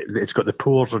got the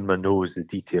pores on my nose, the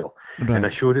detail. Right. And I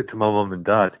showed it to my mum and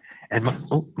dad. And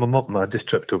my mum, I just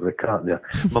tripped over the cat there.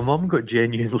 My mum got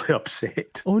genuinely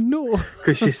upset Oh no.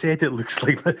 because she said it looked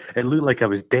like I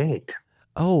was dead.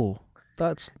 Oh,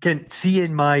 that's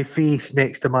Seeing my face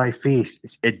next to my face,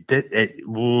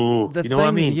 whoa, the you thing. know what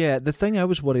I mean? Yeah, the thing I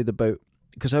was worried about,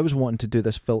 because I was wanting to do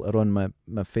this filter on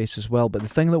my face as well, but the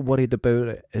thing that worried about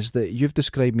it is that you've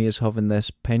described me as having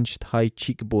this pinched high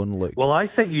cheekbone look. Well, I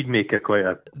think you'd make it quite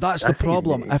a. That's I the think you'd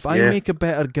problem. make- If I yeah. make a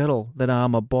better girl than I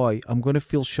am a boy, I'm going to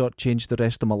feel shortchanged the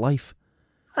rest of my life.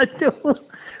 I don't.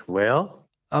 Well,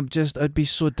 I'd be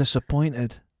so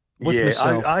disappointed with yeah,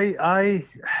 myself.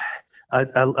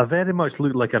 I very much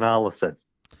look like an Alison.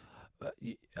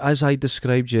 As I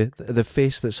described you, the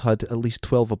face that's had at least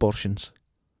 12 abortions.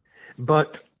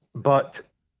 But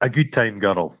a good time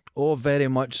girl. Oh, very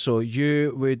much so.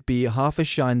 You would be half a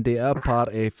shandy at a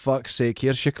party. Fuck's sake,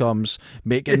 here she comes,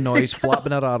 making noise,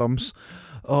 flapping her arms.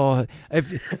 Oh,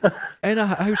 if in a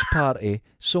house party,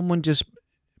 someone just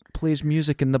plays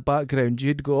music in the background,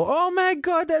 you'd go, "Oh my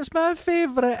God, that's my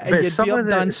favourite," and But you'd be up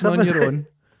dancing on your own.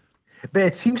 But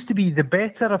it seems to be the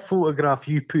better a photograph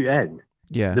you put in,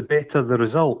 Yeah, the better the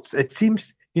results. It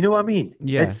seems, you know what I mean?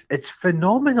 Yeah. It's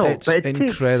phenomenal, It's but it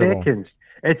incredible. takes seconds.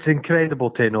 It's incredible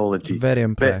technology. very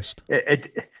impressed. But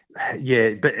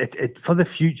for the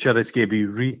future, it's going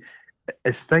to be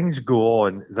as things go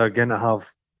on, they're going to have.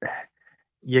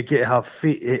 You get to have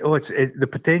the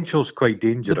potential's quite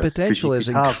dangerous. The potential is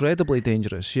incredibly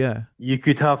dangerous. Yeah, you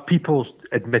could have people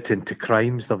admitting to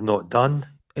crimes they've not done.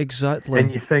 exactly.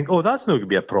 And you think, oh, that's not going to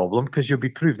be a problem because you'll be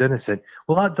proved innocent.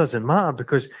 Well, that doesn't matter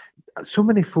because so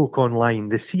many folk online,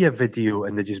 they see a video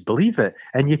and they just believe it,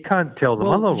 and you can't tell them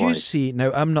otherwise. You see,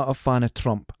 now I'm not a fan of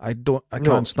Trump. I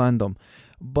can't stand him.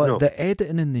 But the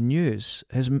editing in the news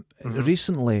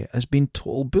recently has been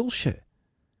total bullshit.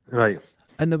 Right.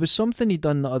 And there was something he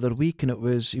done the other week, and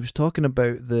he was talking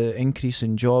about the increase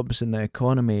in jobs in the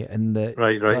economy, and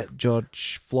that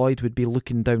George Floyd would be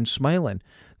looking down smiling.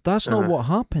 That's not what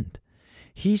happened.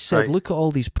 He said, "Look at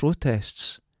all these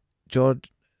protests.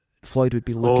 George Floyd would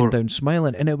be looking down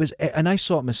smiling," and I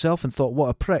saw it myself and thought, "What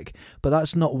a prick!" But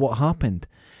that's not what happened.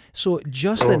 So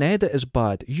just an edit is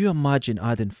bad. You imagine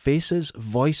adding faces,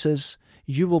 voices.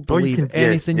 You will believe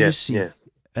anything you see. Yeah.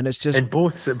 And it's just...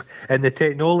 And the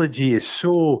technology is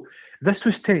so... This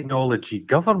was technology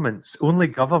only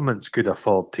governments could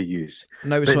afford to use.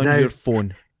 Now it's on your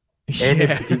phone.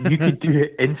 You could do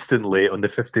it instantly on the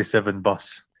 57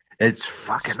 bus. It's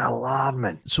fucking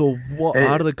alarming. So what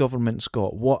are the governments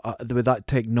got? What with that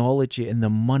technology and the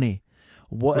money?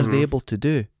 What are they able to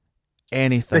do?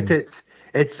 Anything.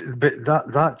 But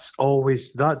that's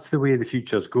the way the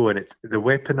future's going. It's the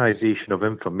weaponization of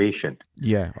information.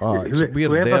 Yeah, we're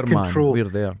there, man. We're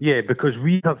there. Yeah, because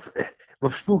we've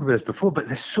spoken about this before, but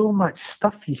there's so much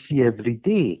stuff you see every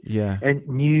day. Yeah, and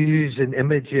news and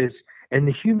images, and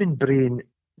the human brain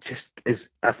just is.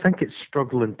 I think it's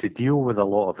struggling to deal with a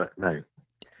lot of it now.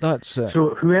 That's it.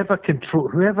 So whoever can,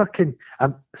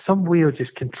 some way of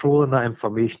just controlling that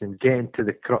information and getting to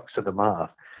the crux of the matter.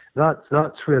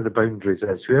 That's where the boundaries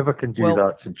is. Whoever can do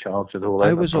that's in charge of the whole.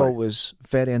 I was always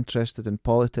very interested in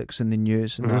politics and the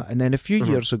news and that. And then a few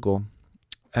years ago,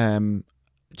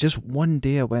 just one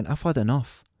day I went, I've had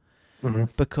enough.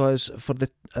 Because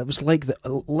it was like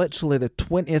literally the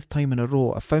 20th time in a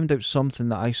row, I found out something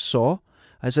that I saw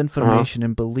as information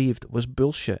and believed was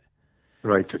bullshit.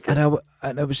 Right. Okay. And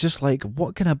I was just like,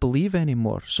 what can I believe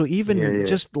anymore? So even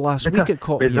just last week it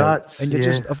caught me out, and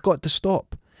I've got to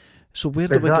stop. So where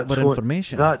do we get our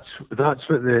information? I'm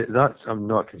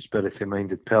not a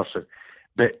conspiracy-minded person,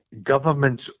 but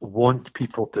governments want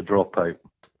people to drop out.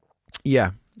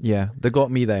 Yeah, they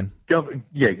got me then.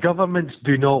 Governments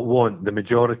do not want the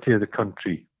majority of the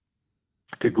country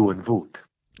to go and vote.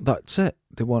 That's it.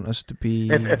 They want us to be.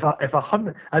 If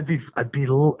 100,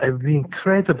 it'd be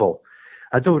incredible.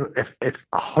 I don't. If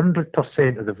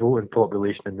 100% of the voting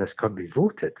population in this country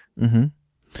voted.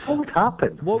 What would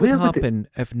happen? What would happen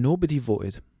if nobody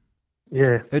voted?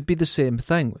 Yeah. It'd be the same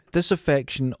thing.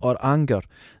 Disaffection or anger.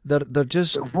 They're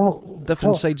just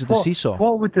different sides of the seesaw.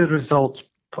 What would the results...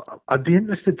 I'd be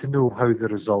interested to know how the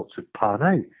results would pan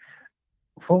out.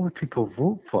 What would people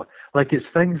vote for? Like, it's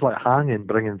things like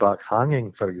bringing back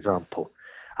hanging, for example.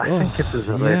 I think if there's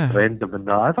a referendum and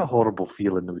that, I have a horrible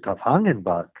feeling they would have hanging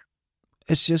back.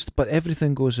 It's just, but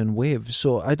everything goes in waves,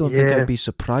 so I don't think I'd be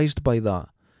surprised by that.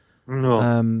 No.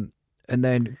 And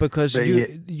then because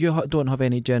you don't have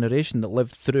any generation that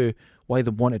lived through why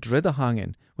they wanted rid of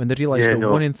hanging when they realised that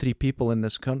 1 in 3 people in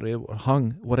this country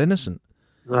were innocent.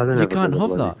 You can't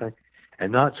have that.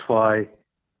 And that's why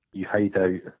you hide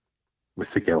out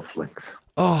with the Gelflings.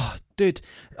 Oh, dude,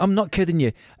 I'm not kidding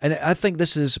you. And I think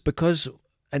this is because,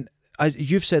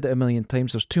 you've said it a million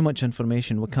times, there's too much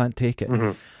information, we can't take it.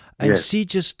 And see,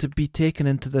 just to be taken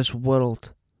into this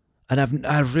world. And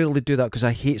I rarely do that because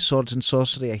I hate swords and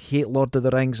sorcery. I hate Lord of the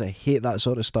Rings. I hate that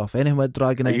sort of stuff. Anything with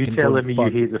Dragonite. Are you telling me you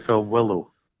hate the film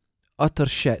Willow? Utter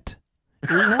shit.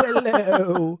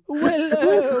 Willow.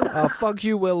 Oh, fuck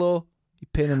you, Willow. You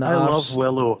pain in the arse.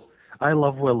 I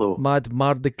love Willow. Mad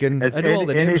Mardigan. I know all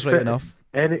the names right enough.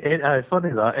 Funny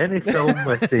that. Any film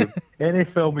with any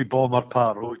film with Bomber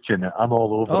Pat Roach in it, I'm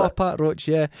all over it. Oh, Pat Roach,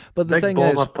 yeah. But the thing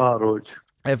is, Pat Roach.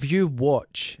 If you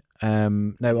watch...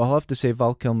 now, I'll have to say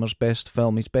Val Kilmer's best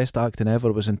film, his best acting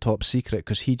ever was in Top Secret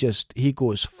because he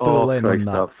goes full in on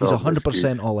that. He's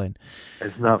 100% all in.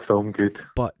 Isn't that film good?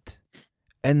 But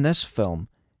in this film,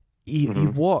 he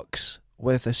walks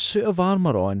with a suit of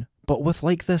armour on, but with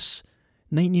like this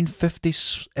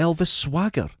 1950s Elvis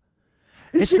swagger.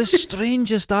 It's the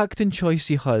strangest acting choice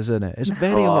he has in it. It's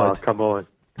very odd. Oh, come on.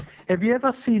 Have you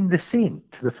ever seen The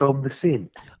Saint, the film The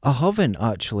Saint? I haven't,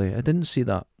 actually. I didn't see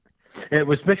that. It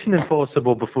was Mission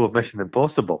Impossible before Mission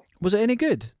Impossible. Was it any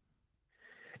good?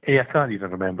 Hey, I can't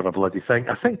even remember a bloody thing.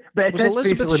 I think, but it Was is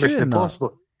Elizabeth basically Shue Mission in that?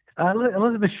 Impossible.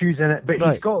 Elizabeth Shue's in it, but Right.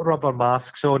 he's got rubber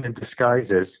masks on and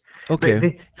disguises.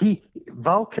 Okay. But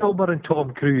Val Kilmer and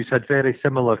Tom Cruise had very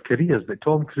similar careers, but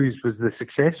Tom Cruise was the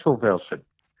successful version.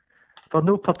 For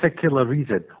no particular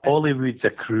reason. Hollywood's a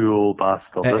cruel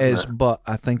bastard, It isn't is, it? but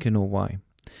I think I know why.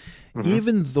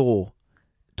 Even though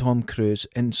Tom Cruise,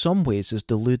 in some ways, is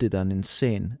deluded and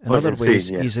insane, in Was other insane, ways,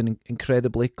 yeah. he's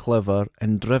incredibly clever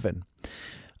and driven.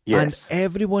 Yes. And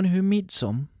everyone who meets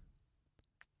him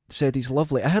said he's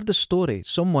lovely. I heard the story.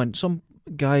 Some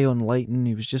guy on Lighton,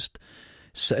 he was just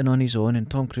sitting on his own, and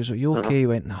Tom Cruise went, "You okay?" He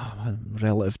went, "No, my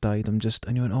relative died. And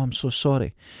he went, "Oh, I'm so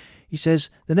sorry." He says,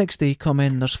 the next day he come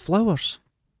in, there's flowers.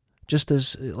 Just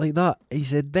as, like that. He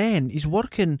said, then he's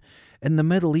working in the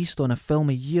Middle East on a film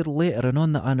a year later, and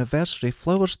on the anniversary,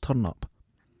 flowers turn up.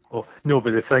 Oh, no,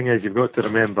 but the thing is, you've got to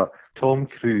remember, Tom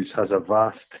Cruise has a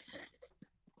vast,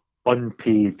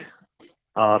 unpaid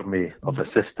army of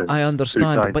assistants. I through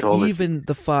understand, but Scientology. even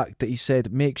the fact that he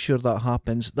said, make sure that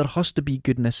happens, there has to be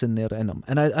goodness in there in him.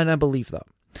 And I believe that.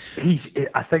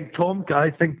 I think Tom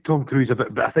Cruise a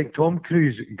bit, but I think Tom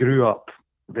Cruise grew up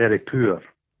very poor,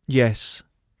 Yes.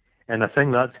 and I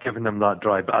think that's given him that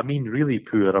drive. But I mean, really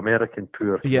poor, American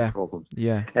poor kind Yeah. of problems.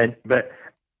 Yeah. But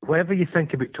whatever you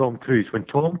think about Tom Cruise, when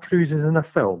Tom Cruise is in a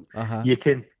film, Uh-huh.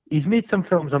 he's made some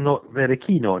films I'm not very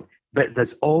keen on, but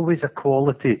there's always a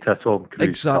quality to a Tom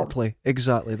Cruise film.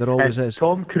 Exactly. There always And is.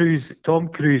 Tom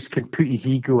Cruise can put his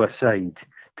ego aside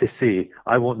to say,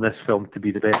 I want this film to be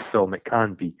the best film it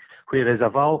can be. Whereas a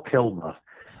Val Kilmer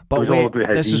But was all wait,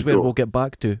 about his this is where ego. we'll get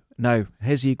back to. Now,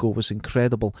 his ego was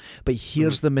incredible. But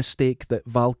here's the mistake that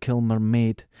Val Kilmer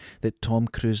made that Tom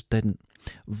Cruise didn't.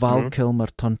 Val Kilmer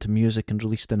turned to music and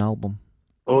released an album.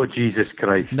 Oh, Jesus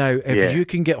Christ. Now, if Yeah. you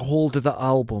can get hold of the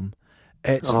album,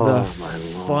 it's Oh, the my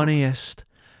Lord. funniest.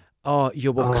 Oh,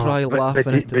 you will Oh, cry but- laughing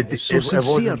but at it. It's so it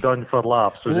sincere. wasn't done for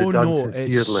laughs. Was Oh it done no,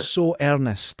 sincerely? it's so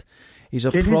earnest. He's a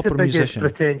Who's the proper biggest musician.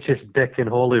 pretentious dick in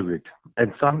Hollywood?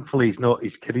 And thankfully,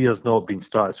 his career's not been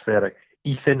stratospheric.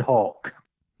 Ethan Hawke.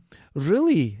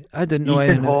 Really? I didn't know Ethan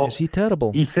anything. Hawke. Is he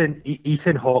terrible?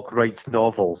 Ethan Hawke writes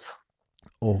novels.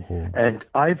 Oh. And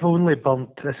I've only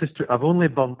burnt, this is true, I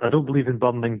don't believe in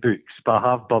burning books, but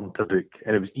I have burnt a book.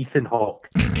 And it was Ethan Hawke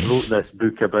wrote this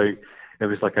book about, it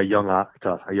was like a young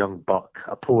actor, a young buck,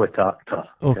 a poet actor.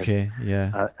 Okay,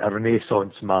 yeah. A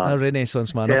Renaissance man. A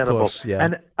Renaissance man, Terrible. of course, yeah.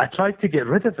 And I tried to get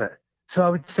rid of it. So I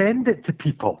would send it to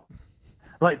people,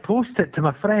 like post it to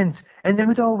my friends, and they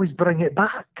would always bring it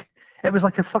back. It was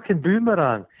like a fucking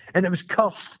boomerang, and it was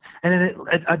cursed. And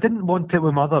then I didn't want it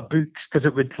with my other books because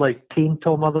it would like taint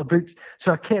all my other books.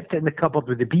 So I kept it in the cupboard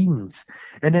with the beans,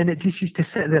 and then it just used to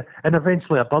sit there. And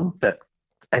eventually I burnt it,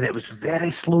 and it was very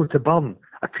slow to burn.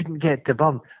 I couldn't get it to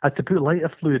burn. I had to put lighter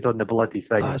fluid on the bloody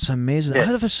thing. That's amazing. Yeah, I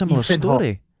have a similar Ethan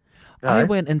story. I Aye.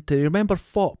 went into, you remember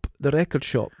FOP, the record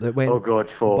shop that went Oh God,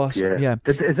 FOP, bust? yeah.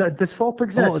 Does FOP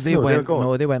exist? Oh, they No, they're went. gone.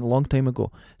 No, they went a long time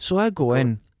ago. So I go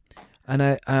in, and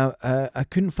I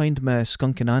couldn't find my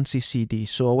Skunk Anansie CD,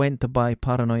 so I went to buy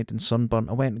Paranoid and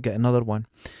Sunburnt. I went and get another one,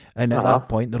 and at that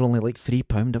point they're only like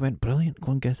 £3. I went, brilliant,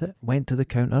 go and get it. Went to the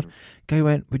counter. Guy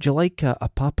went, would you like a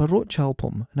Papa Roach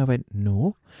album? And I went,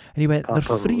 no. And he went, they're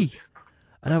Papa free. Roach.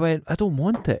 And I went, I don't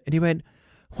want it. And he went,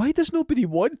 why does nobody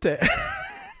want it?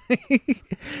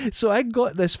 So I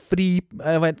got this free,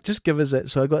 I went, just give us it.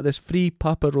 So I got this free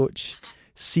Papa Roach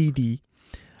CD,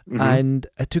 and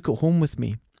I took it home with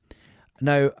me.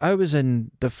 Now, I was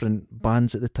in different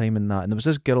bands at the time and that, and there was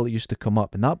this girl that used to come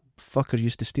up, and that fucker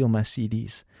used to steal my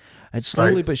CDs. And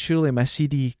slowly Right. but surely my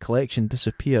CD collection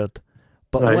disappeared,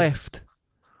 but Right. left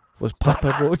was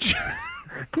Papa Roach.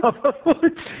 Papa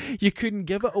Roach. You couldn't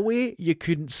give it away, you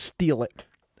couldn't steal it.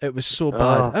 It was so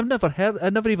bad. I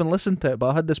never even listened to it, but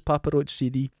I had this Papa Roach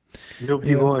CD.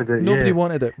 Nobody wanted it. Nobody yeah.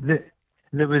 wanted it.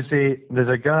 There's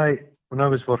a guy, when I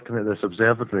was working at this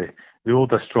observatory, the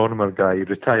old astronomer guy, he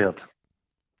retired.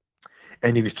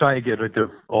 And he was trying to get rid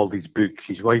of all these books.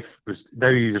 His wife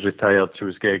now he was retired, she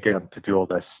was getting him to do all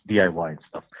this DIY and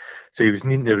stuff. So he was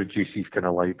needing to reduce his kind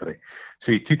of library.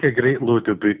 So he took a great load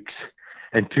of books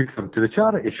and took them to the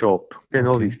charity shop. And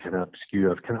all these kind of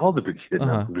obscure, all the books he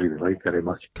didn't really like very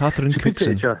much. Catherine So puts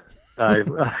it Cookson.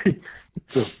 aye.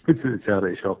 So puts it in the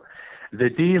charity shop.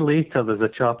 The day later, there's a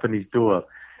chap on his door,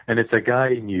 and it's a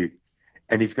guy he knew.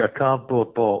 and he's got a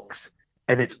cardboard box,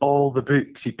 and it's all the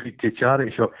books he put to a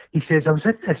charity shop. He says, I was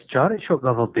in this charity shop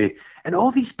the other day, and all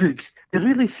these books, they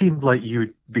really seemed like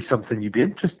you'd be something you'd be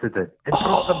interested in, and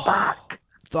brought them back.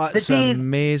 That's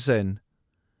amazing.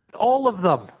 All of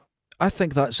them. I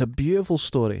think that's a beautiful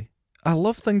story. I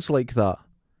love things like that.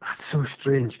 That's so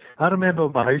strange. I remember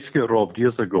my house got robbed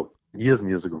years and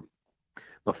years ago.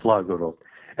 My flat got robbed.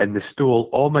 And they stole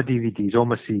all my DVDs, all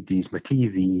my CDs, my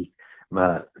TV,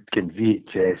 my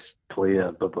VHS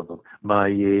player, blah, blah, blah,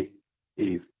 my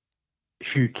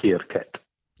shoe care kit.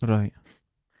 Right.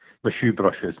 My shoe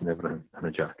brushes and everything, and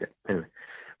a jacket. Anyway,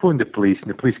 phoned the police,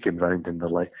 and the police came round, and they're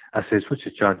like, I says, what's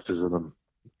the chances of them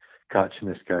catching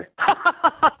this guy?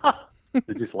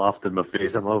 They just laughed in my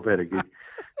face. I'm all very good.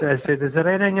 I said, is there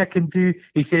anything I can do?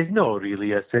 He says, no,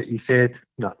 really. He said,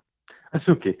 no, that's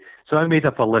okay. So I made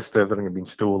up a list of everything had been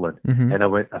stolen,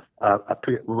 and we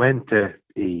went to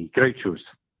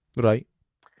Groucho's. Right.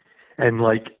 And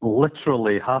like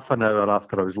literally half an hour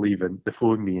after I was leaving, they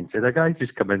phoned me and said, a guy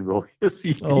just come in with all your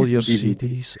CDs. All your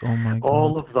CDs. Oh my God.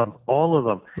 All of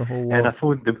them. The whole lot. And I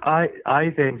phoned them.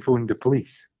 I then phoned the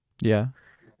police. Yeah.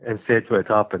 And said what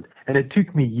had happened. And it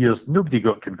took me years. Nobody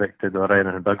got convicted or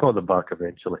anything, but I got them back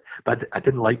eventually. But I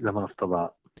didn't like them after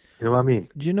that. You know what I mean?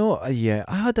 You know, yeah,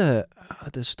 I had an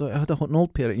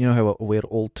old pair. You know how I wear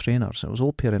old trainers? It was an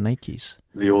old pair of Nikes.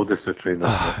 The oldest of trainers.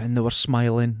 And they were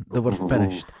smiling. They were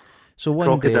finished. So one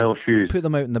Crocodile day, shoes. put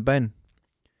them out in the bin.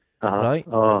 Right?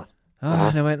 And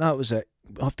I went, that was it.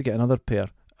 I'll have to get another pair.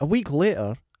 A week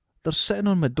later, they're sitting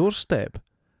on my doorstep.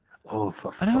 Oh,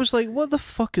 for And I was like, what the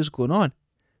fuck is going on?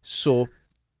 So,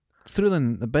 threw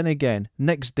them in the bin again.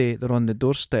 Next day, they're on the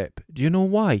doorstep. Do you know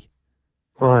why?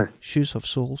 Why? Shoes have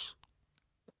soles.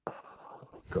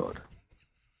 God.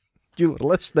 You were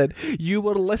listening. You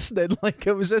were listening like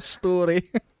it was a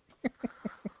story.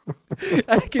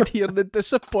 I could hear the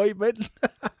disappointment.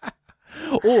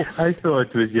 Oh, I thought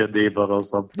it was your neighbour or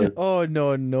something. Oh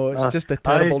no, it's just a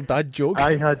terrible dad joke.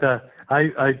 I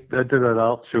did an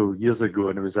art show years ago,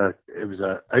 and it was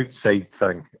a outside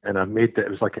thing, and I made it. It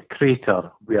was like a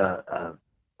crater where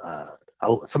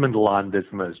someone landed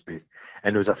from outer space,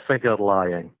 and there was a figure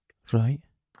lying, right,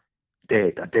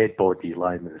 a dead body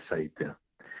lying at the side there,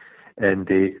 and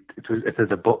it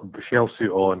has a shell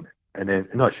suit on. And then,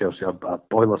 not a shell suit, a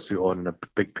boiler suit on and a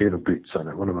big pair of boots on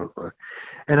it.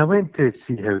 And I went to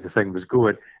see how the thing was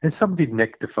going, and somebody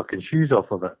nicked the fucking shoes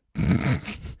off of it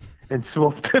and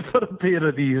swapped it for a pair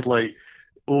of these, like,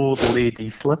 old lady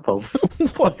slippers.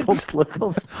 Purple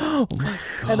slippers. Oh my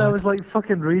God. And I was, like,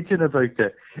 fucking raging about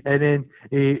it. And then,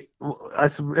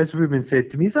 as woman said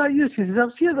to me, is that you? She says, I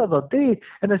was here the other day.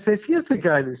 And I says, here's the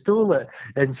guy that stole it.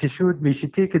 And she showed me,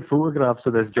 she'd taken photographs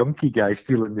of this junkie guy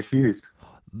stealing the shoes.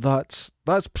 That's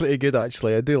pretty good,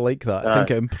 actually. I do like that. I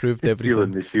think it improved everything.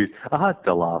 Stealing the shoes. I had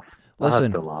to laugh.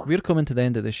 Listen, we're coming to the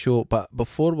end of the show, but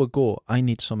before we go, I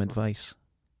need some advice.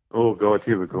 Oh, God,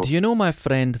 here we go. Do you know my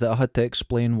friend that I had to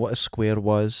explain what a square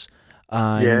was?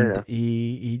 And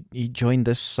he joined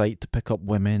this site to pick up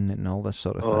women and all this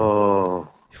sort of thing. Oh.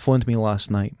 He phoned me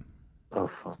last night. Oh,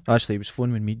 fuck. Actually, he was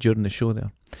phoning me during the show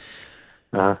there.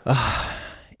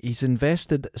 He's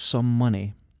invested some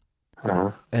money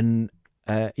in...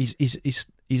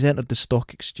 He's entered the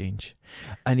stock exchange,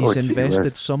 and he's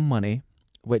invested some money,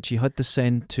 which he had to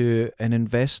send to an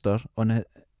investor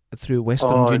through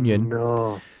Western Union.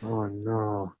 Oh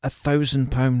no!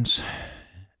 £1,000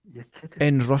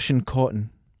 in Russian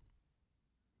cotton.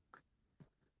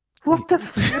 What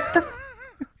the?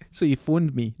 So he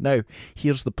phoned me. Now,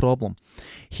 here's the problem.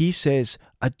 He says,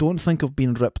 I don't think I've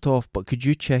been ripped off, but could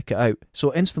you check it out?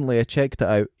 So instantly I checked it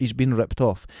out. He's been ripped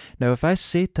off. Now, if I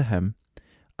say to him,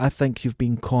 I think you've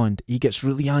been conned, he gets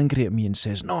really angry at me and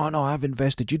says, no, I've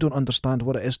invested. You don't understand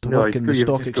what it is to work in the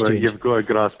stock exchange. You've got to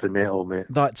grasp the nettle, mate.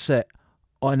 That's it.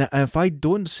 And if I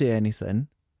don't say anything,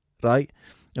 right?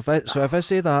 If I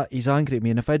say that, he's angry at me.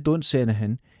 And if I don't say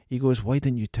anything, he goes, why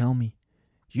didn't you tell me?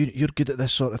 You're good at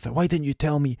this sort of thing. Why didn't you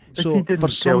tell me? But he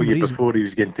didn't tell you before he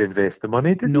was going to invest the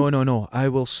money, did he? No. I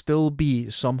will still be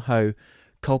somehow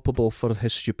culpable for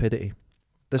his stupidity.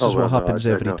 This is what happens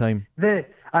every time.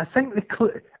 I think the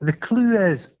clue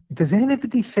is, does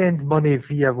anybody send money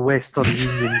via Western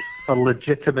Union for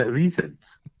legitimate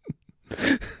reasons?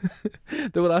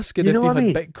 They were asking if he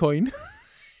had Bitcoin.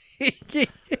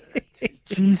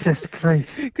 Jesus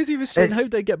Christ. Because he was saying, how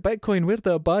did I get Bitcoin? Where did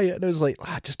I buy it? And I was like,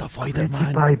 just avoid it, man. Did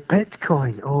you buy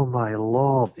Bitcoin? Oh, my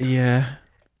Lord. Yeah.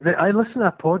 I listened to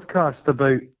a podcast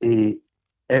about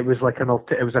it was like it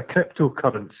was a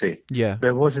cryptocurrency, Yeah. but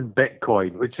it wasn't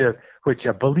Bitcoin, which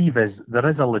I believe there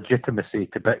is a legitimacy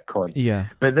to Bitcoin. Yeah.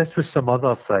 But this was some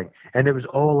other thing, and it was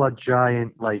all a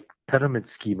giant like pyramid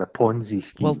scheme, a Ponzi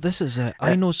scheme. Well, this is it.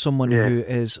 I know someone yeah. who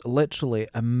is literally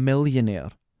a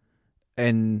millionaire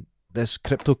in this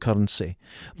cryptocurrency,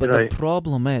 but Right. the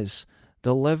problem is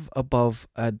they live above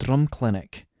a drum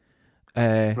clinic,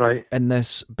 Right. in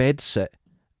this bed sit,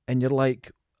 and you're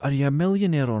like, "Are you a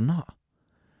millionaire or not?"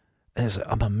 And it's like,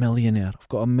 "I'm a millionaire. I've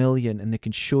got $1 million," and they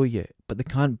can show you, but they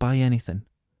can't buy anything.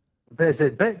 But is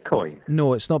it Bitcoin?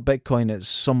 No, it's not Bitcoin. It's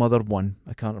some other one.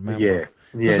 I can't remember. Yeah.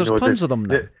 Yeah. There's tons of them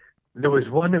now. There was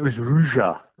one. It was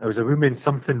Ruja. It was a woman,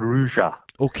 something Ruja.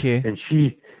 Okay. And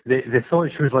they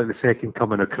thought she was like the second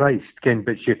coming of Christ, Ken.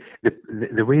 But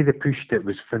the way they pushed it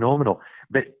was phenomenal.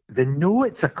 But they know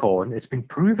it's a con. It's been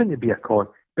proven to be a con,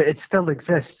 but it still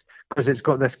exists because it's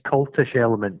got this cultish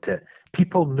element to it.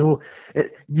 People know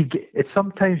it. It's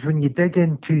sometimes when you dig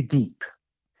in too deep,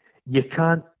 you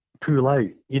can't pull out.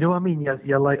 You know what I mean?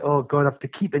 You're like, oh God, I have to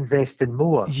keep investing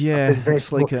more. Yeah,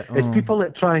 it's like It's people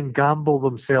that try and gamble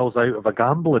themselves out of a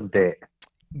gambling debt.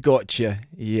 Gotcha.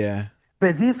 Yeah.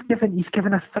 But he's given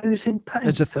 £1,000.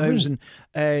 It's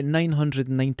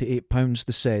 £998,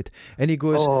 they said. And he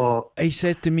goes, he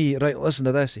said to me, right, listen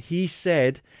to this. He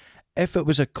said, if it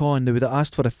was a con, they would have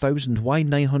asked for 1,000. Why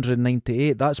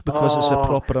 998? That's because it's a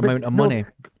proper amount of money.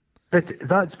 But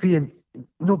that's being...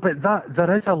 No, but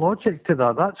there is a logic to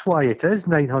that. That's why it is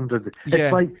 900. Yeah.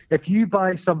 It's like if you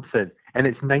buy something and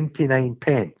it's 99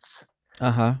 pence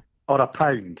or a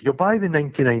pound, you'll buy the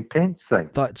 99 pence thing.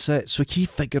 That's it. So he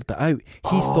figured it out.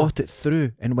 He thought it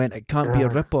through and went, it can't be a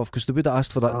rip-off because they would have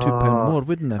asked for that £2 more,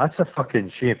 wouldn't they? That's a fucking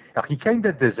shame. He kind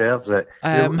of deserves it.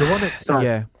 The one that's sad,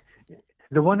 yeah.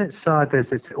 The one that's sad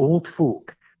is it's old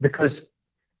folk because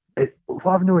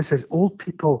what I've noticed is old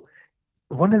people.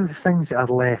 One of the things that are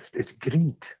left is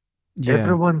greed. Yeah.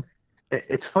 Everyone,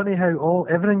 it's funny how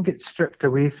everything gets stripped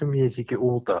away from you as you get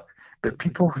older, but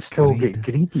people still get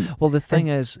greedy. Well, the thing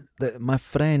is that my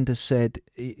friend has said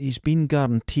he's been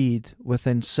guaranteed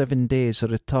within 7 days a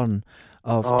return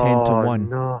of 10 to 1.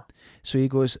 No. So he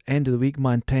goes, end of the week,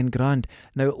 man, 10 grand.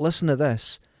 Now, listen to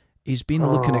this. He's been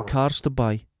looking at cars to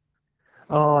buy.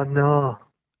 Oh, no.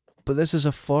 But this is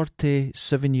a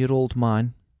 47-year-old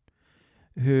man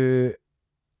who...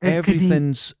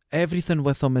 Everything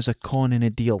with him is a con and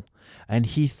a deal, and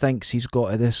he thinks he's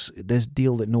got this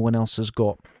deal that no one else has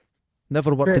got.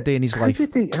 Never worked a day in his life. How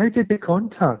did they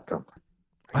contact him?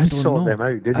 I don't know. Them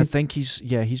out, did I think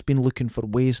he's been looking for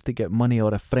ways to get money,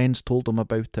 or a friend's told him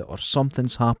about it, or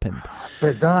something's happened.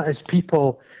 But that's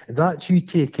you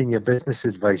taking your business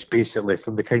advice basically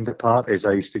from the kind of parties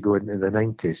I used to go in the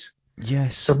 90s.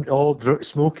 Yes. All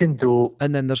smoking dope.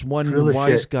 And then there's one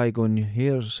wise guy going,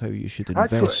 here's how you should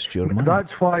invest your money.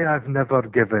 That's why I've never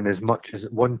given as much as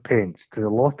 1 pence to the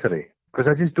lottery, because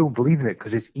I just don't believe in it,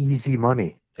 because it's easy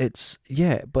money. But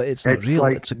it's not real.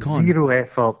 Like it's a con. Zero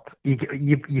effort.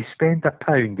 You spend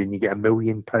 £1 and you get £1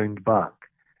 million back.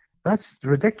 That's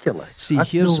ridiculous. See,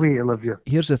 that's no way to live your...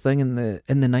 Here's the thing, in the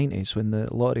 90s, when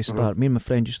the lottery started, me and my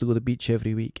friend used to go to the beach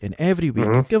every week, and every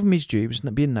week, give him his due, he was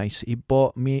being nice, he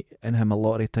bought me and him a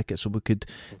lottery ticket so we could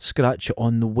scratch it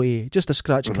on the way, just a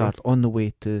scratch card on the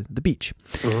way to the beach.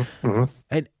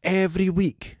 And every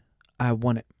week I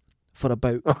won it for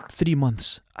about 3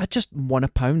 months. I just won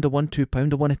 £1, I won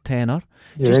 £2, I won a tenner.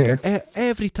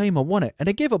 Every time I won it, and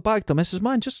I gave it back to him. I says,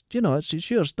 man, just,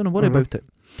 it's yours, don't worry about it.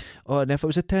 And if it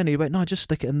was a tenner, he went, no, just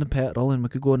stick it in the petrol and we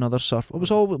could go another surf. It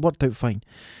worked out fine.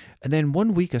 And then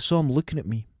one week I saw him looking at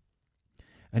me,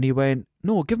 and he went,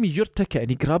 no, give me your ticket, and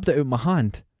he grabbed it out of my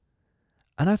hand.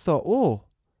 And I thought, oh,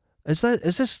 is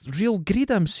this real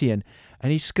greed I'm seeing?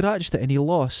 And he scratched it and he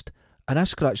lost, and I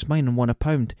scratched mine and won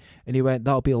 £1. And he went,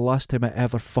 that'll be the last time I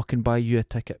ever fucking buy you a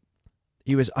ticket.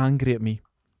 He was angry at me.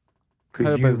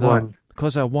 How about that?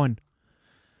 Because I won.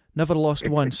 Never lost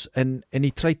once, and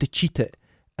he tried to cheat it,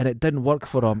 and it didn't work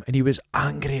for him, and he was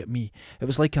angry at me. It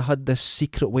was like I had this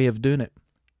secret way of doing it.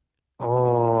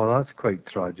 Oh, that's quite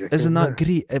tragic. Isn't that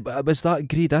greed? It was that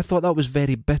greed. I thought that was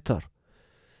very bitter.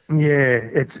 Yeah,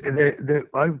 it's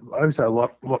I was at a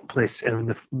workplace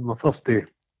on my first day.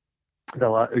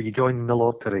 You joined the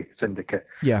lottery syndicate.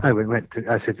 Yeah.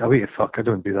 I said, I wait a fuck, I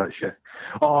don't do that shit.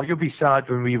 Oh, you'll be sad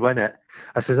when we win it.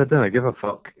 I says, I don't give a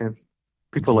fuck. And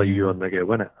people like you aren't going to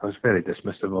win it. I was very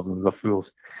dismissive of them, they're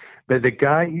fools. But the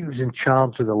guy who was in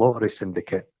charge of the lottery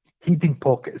syndicate, he'd been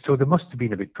pocketing, so there must have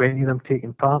been about 20 of them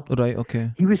taking part. Right,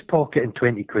 okay. He was pocketing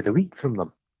 20 quid a week from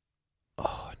them.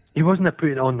 Oh. He wasn't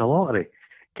putting it on the lottery.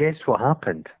 Guess what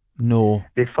happened? No.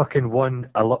 They fucking won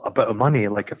a bit of money,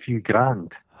 like a few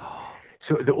grand.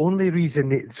 So the only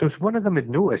reason, so one of them had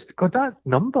noticed, God, the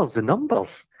numbers,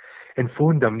 and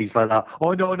phoned him, and he's like that.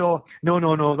 Oh,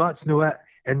 no, that's no it.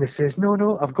 And they says,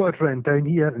 no, I've got it written down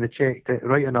here, and they checked it.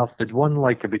 Right enough, they'd won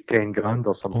like about 10 grand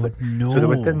or something. Oh, no. So they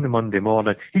went in the Monday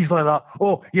morning. He's like that.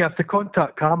 Oh, you have to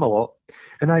contact Camelot.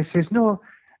 And I says, no,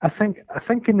 I think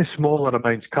in the smaller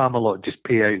amounts, Camelot just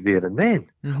pay out there and then.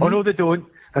 Mm-hmm. Oh, no, they don't.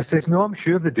 I says, no, I'm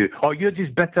sure they do. Oh, you're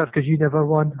just bitter because you never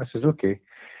won. I says, okay.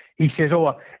 He says,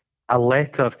 oh, a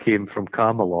letter came from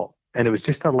Camelot, and it was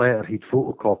just a letter he'd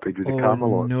photocopied with the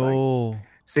Camelot thing,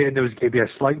 saying there was going to be a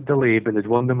slight delay, but they'd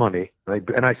won the money. Right?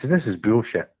 And I said, this is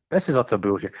bullshit. This is utter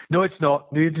bullshit. No, it's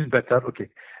not. No, you're just bitter. Okay.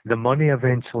 The money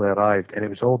eventually arrived, and it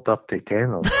was all dirty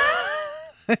tenors.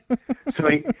 So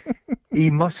he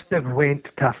must have went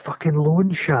to a fucking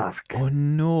loan shark. Oh,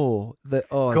 no. Got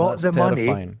that's the terrifying.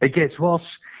 money. It gets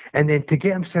worse. And then to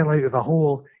get himself out of a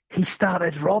hole, he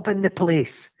started robbing the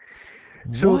place.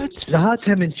 So What? they had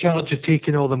him in charge of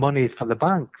taking all the money for the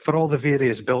bank, for all the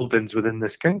various buildings within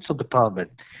this council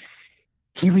department.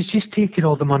 He was just taking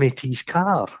all the money to his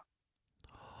car.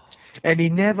 And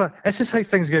this is how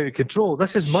things get out of control.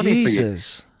 This is money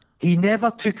Jesus. for you. He never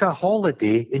took a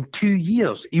holiday in 2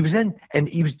 years. He was in, and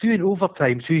he was doing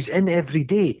overtime, so he's in every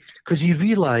day, because he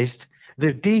realised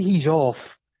the day he's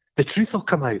off, the truth will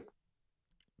come out.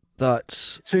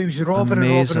 That's So he was robbing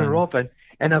amazing. and robbing.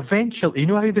 And eventually, you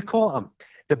know how they caught him?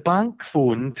 The bank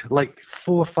phoned like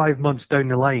 4 or 5 months down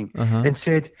the line and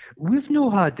said, we've not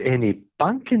had any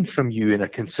banking from you in a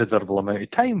considerable amount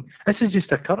of time. This is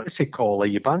just a courtesy call. Are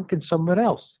you banking somewhere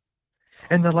else?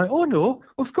 And they're like, oh, no,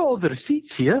 we've got all the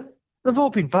receipts here. They've all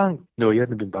been banked. No, you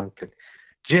hadn't been banking.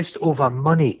 Just over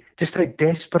money. Just how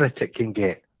desperate it can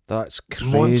get. That's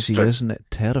crazy, Monstrous. isn't it?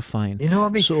 Terrifying. You know what I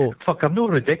mean? So, Fuck, I'm not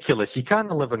ridiculous. You can't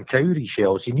live on cowrie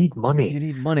shells. You need money. you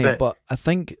need money, but I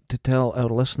think to tell our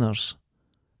listeners,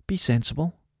 be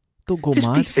sensible. Don't go Just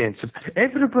be mad. sensible.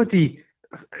 Everybody,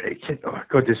 oh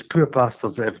God, these poor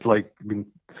bastards that have like been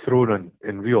thrown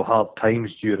in real hard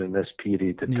times during this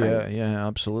period of time. Yeah,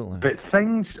 absolutely. But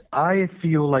I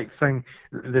feel like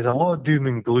there's a lot of doom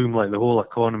and gloom, like the whole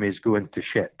economy is going to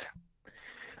shit.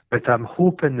 But I'm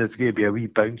hoping there's going to be a wee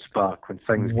bounce back when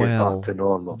things get back to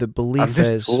normal. The I'm belief just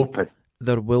is hoping.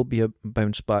 there will be a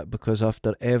bounce back, because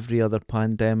after every other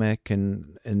pandemic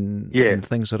and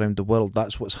things around the world,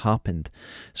 that's what's happened.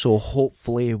 So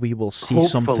hopefully we will see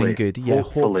something good. Yeah,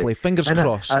 hopefully. Fingers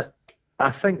crossed. I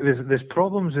think there's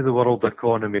problems with the world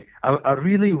economy. I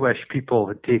really wish people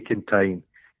had taken time,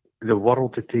 the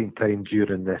world to take time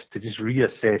during this to just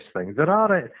reassess things. There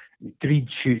are green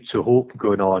shoots of hope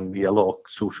going on with a lot of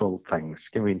social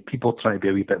things. I mean, people trying to be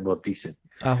a wee bit more decent.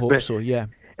 I hope so, yeah.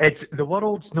 The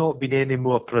world's not been any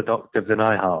more productive than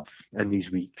I have in these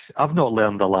weeks. I've not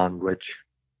learned a language.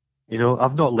 You know,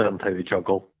 I've not learned how to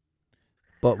juggle.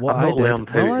 But what I've I not did, learned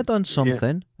how- I done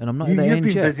something, and I'm not You- at the you've end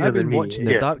been yet. busier I've been than me, watching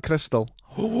The yeah. Dark Crystal.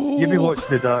 You've been watching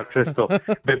The Dark Crystal.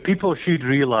 But people should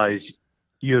realise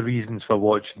your reasons for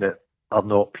watching it are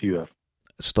not pure.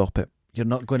 Stop it. You're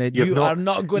not going to. You're You not- are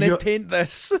not going to you're- taint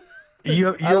this.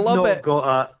 You I love it.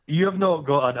 You have not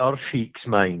got an Ursheik's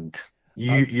mind.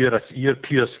 You're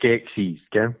pure Skeksis,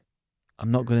 Ken.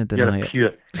 I'm not going to You're deny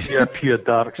it. a pure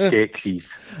dark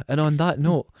Skeksis. And on that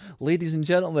note, ladies and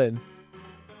gentlemen,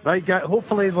 Right, guys,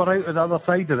 hopefully we're out of the other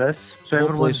side of this, so hopefully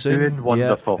everyone's soon. doing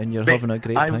wonderful. Yeah, and you're But having a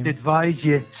great I time. would advise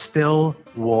you still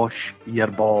wash your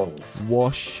balls.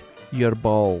 Wash your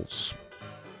balls.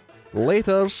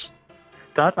 Laters.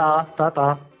 Ta-ta,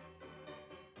 ta-ta.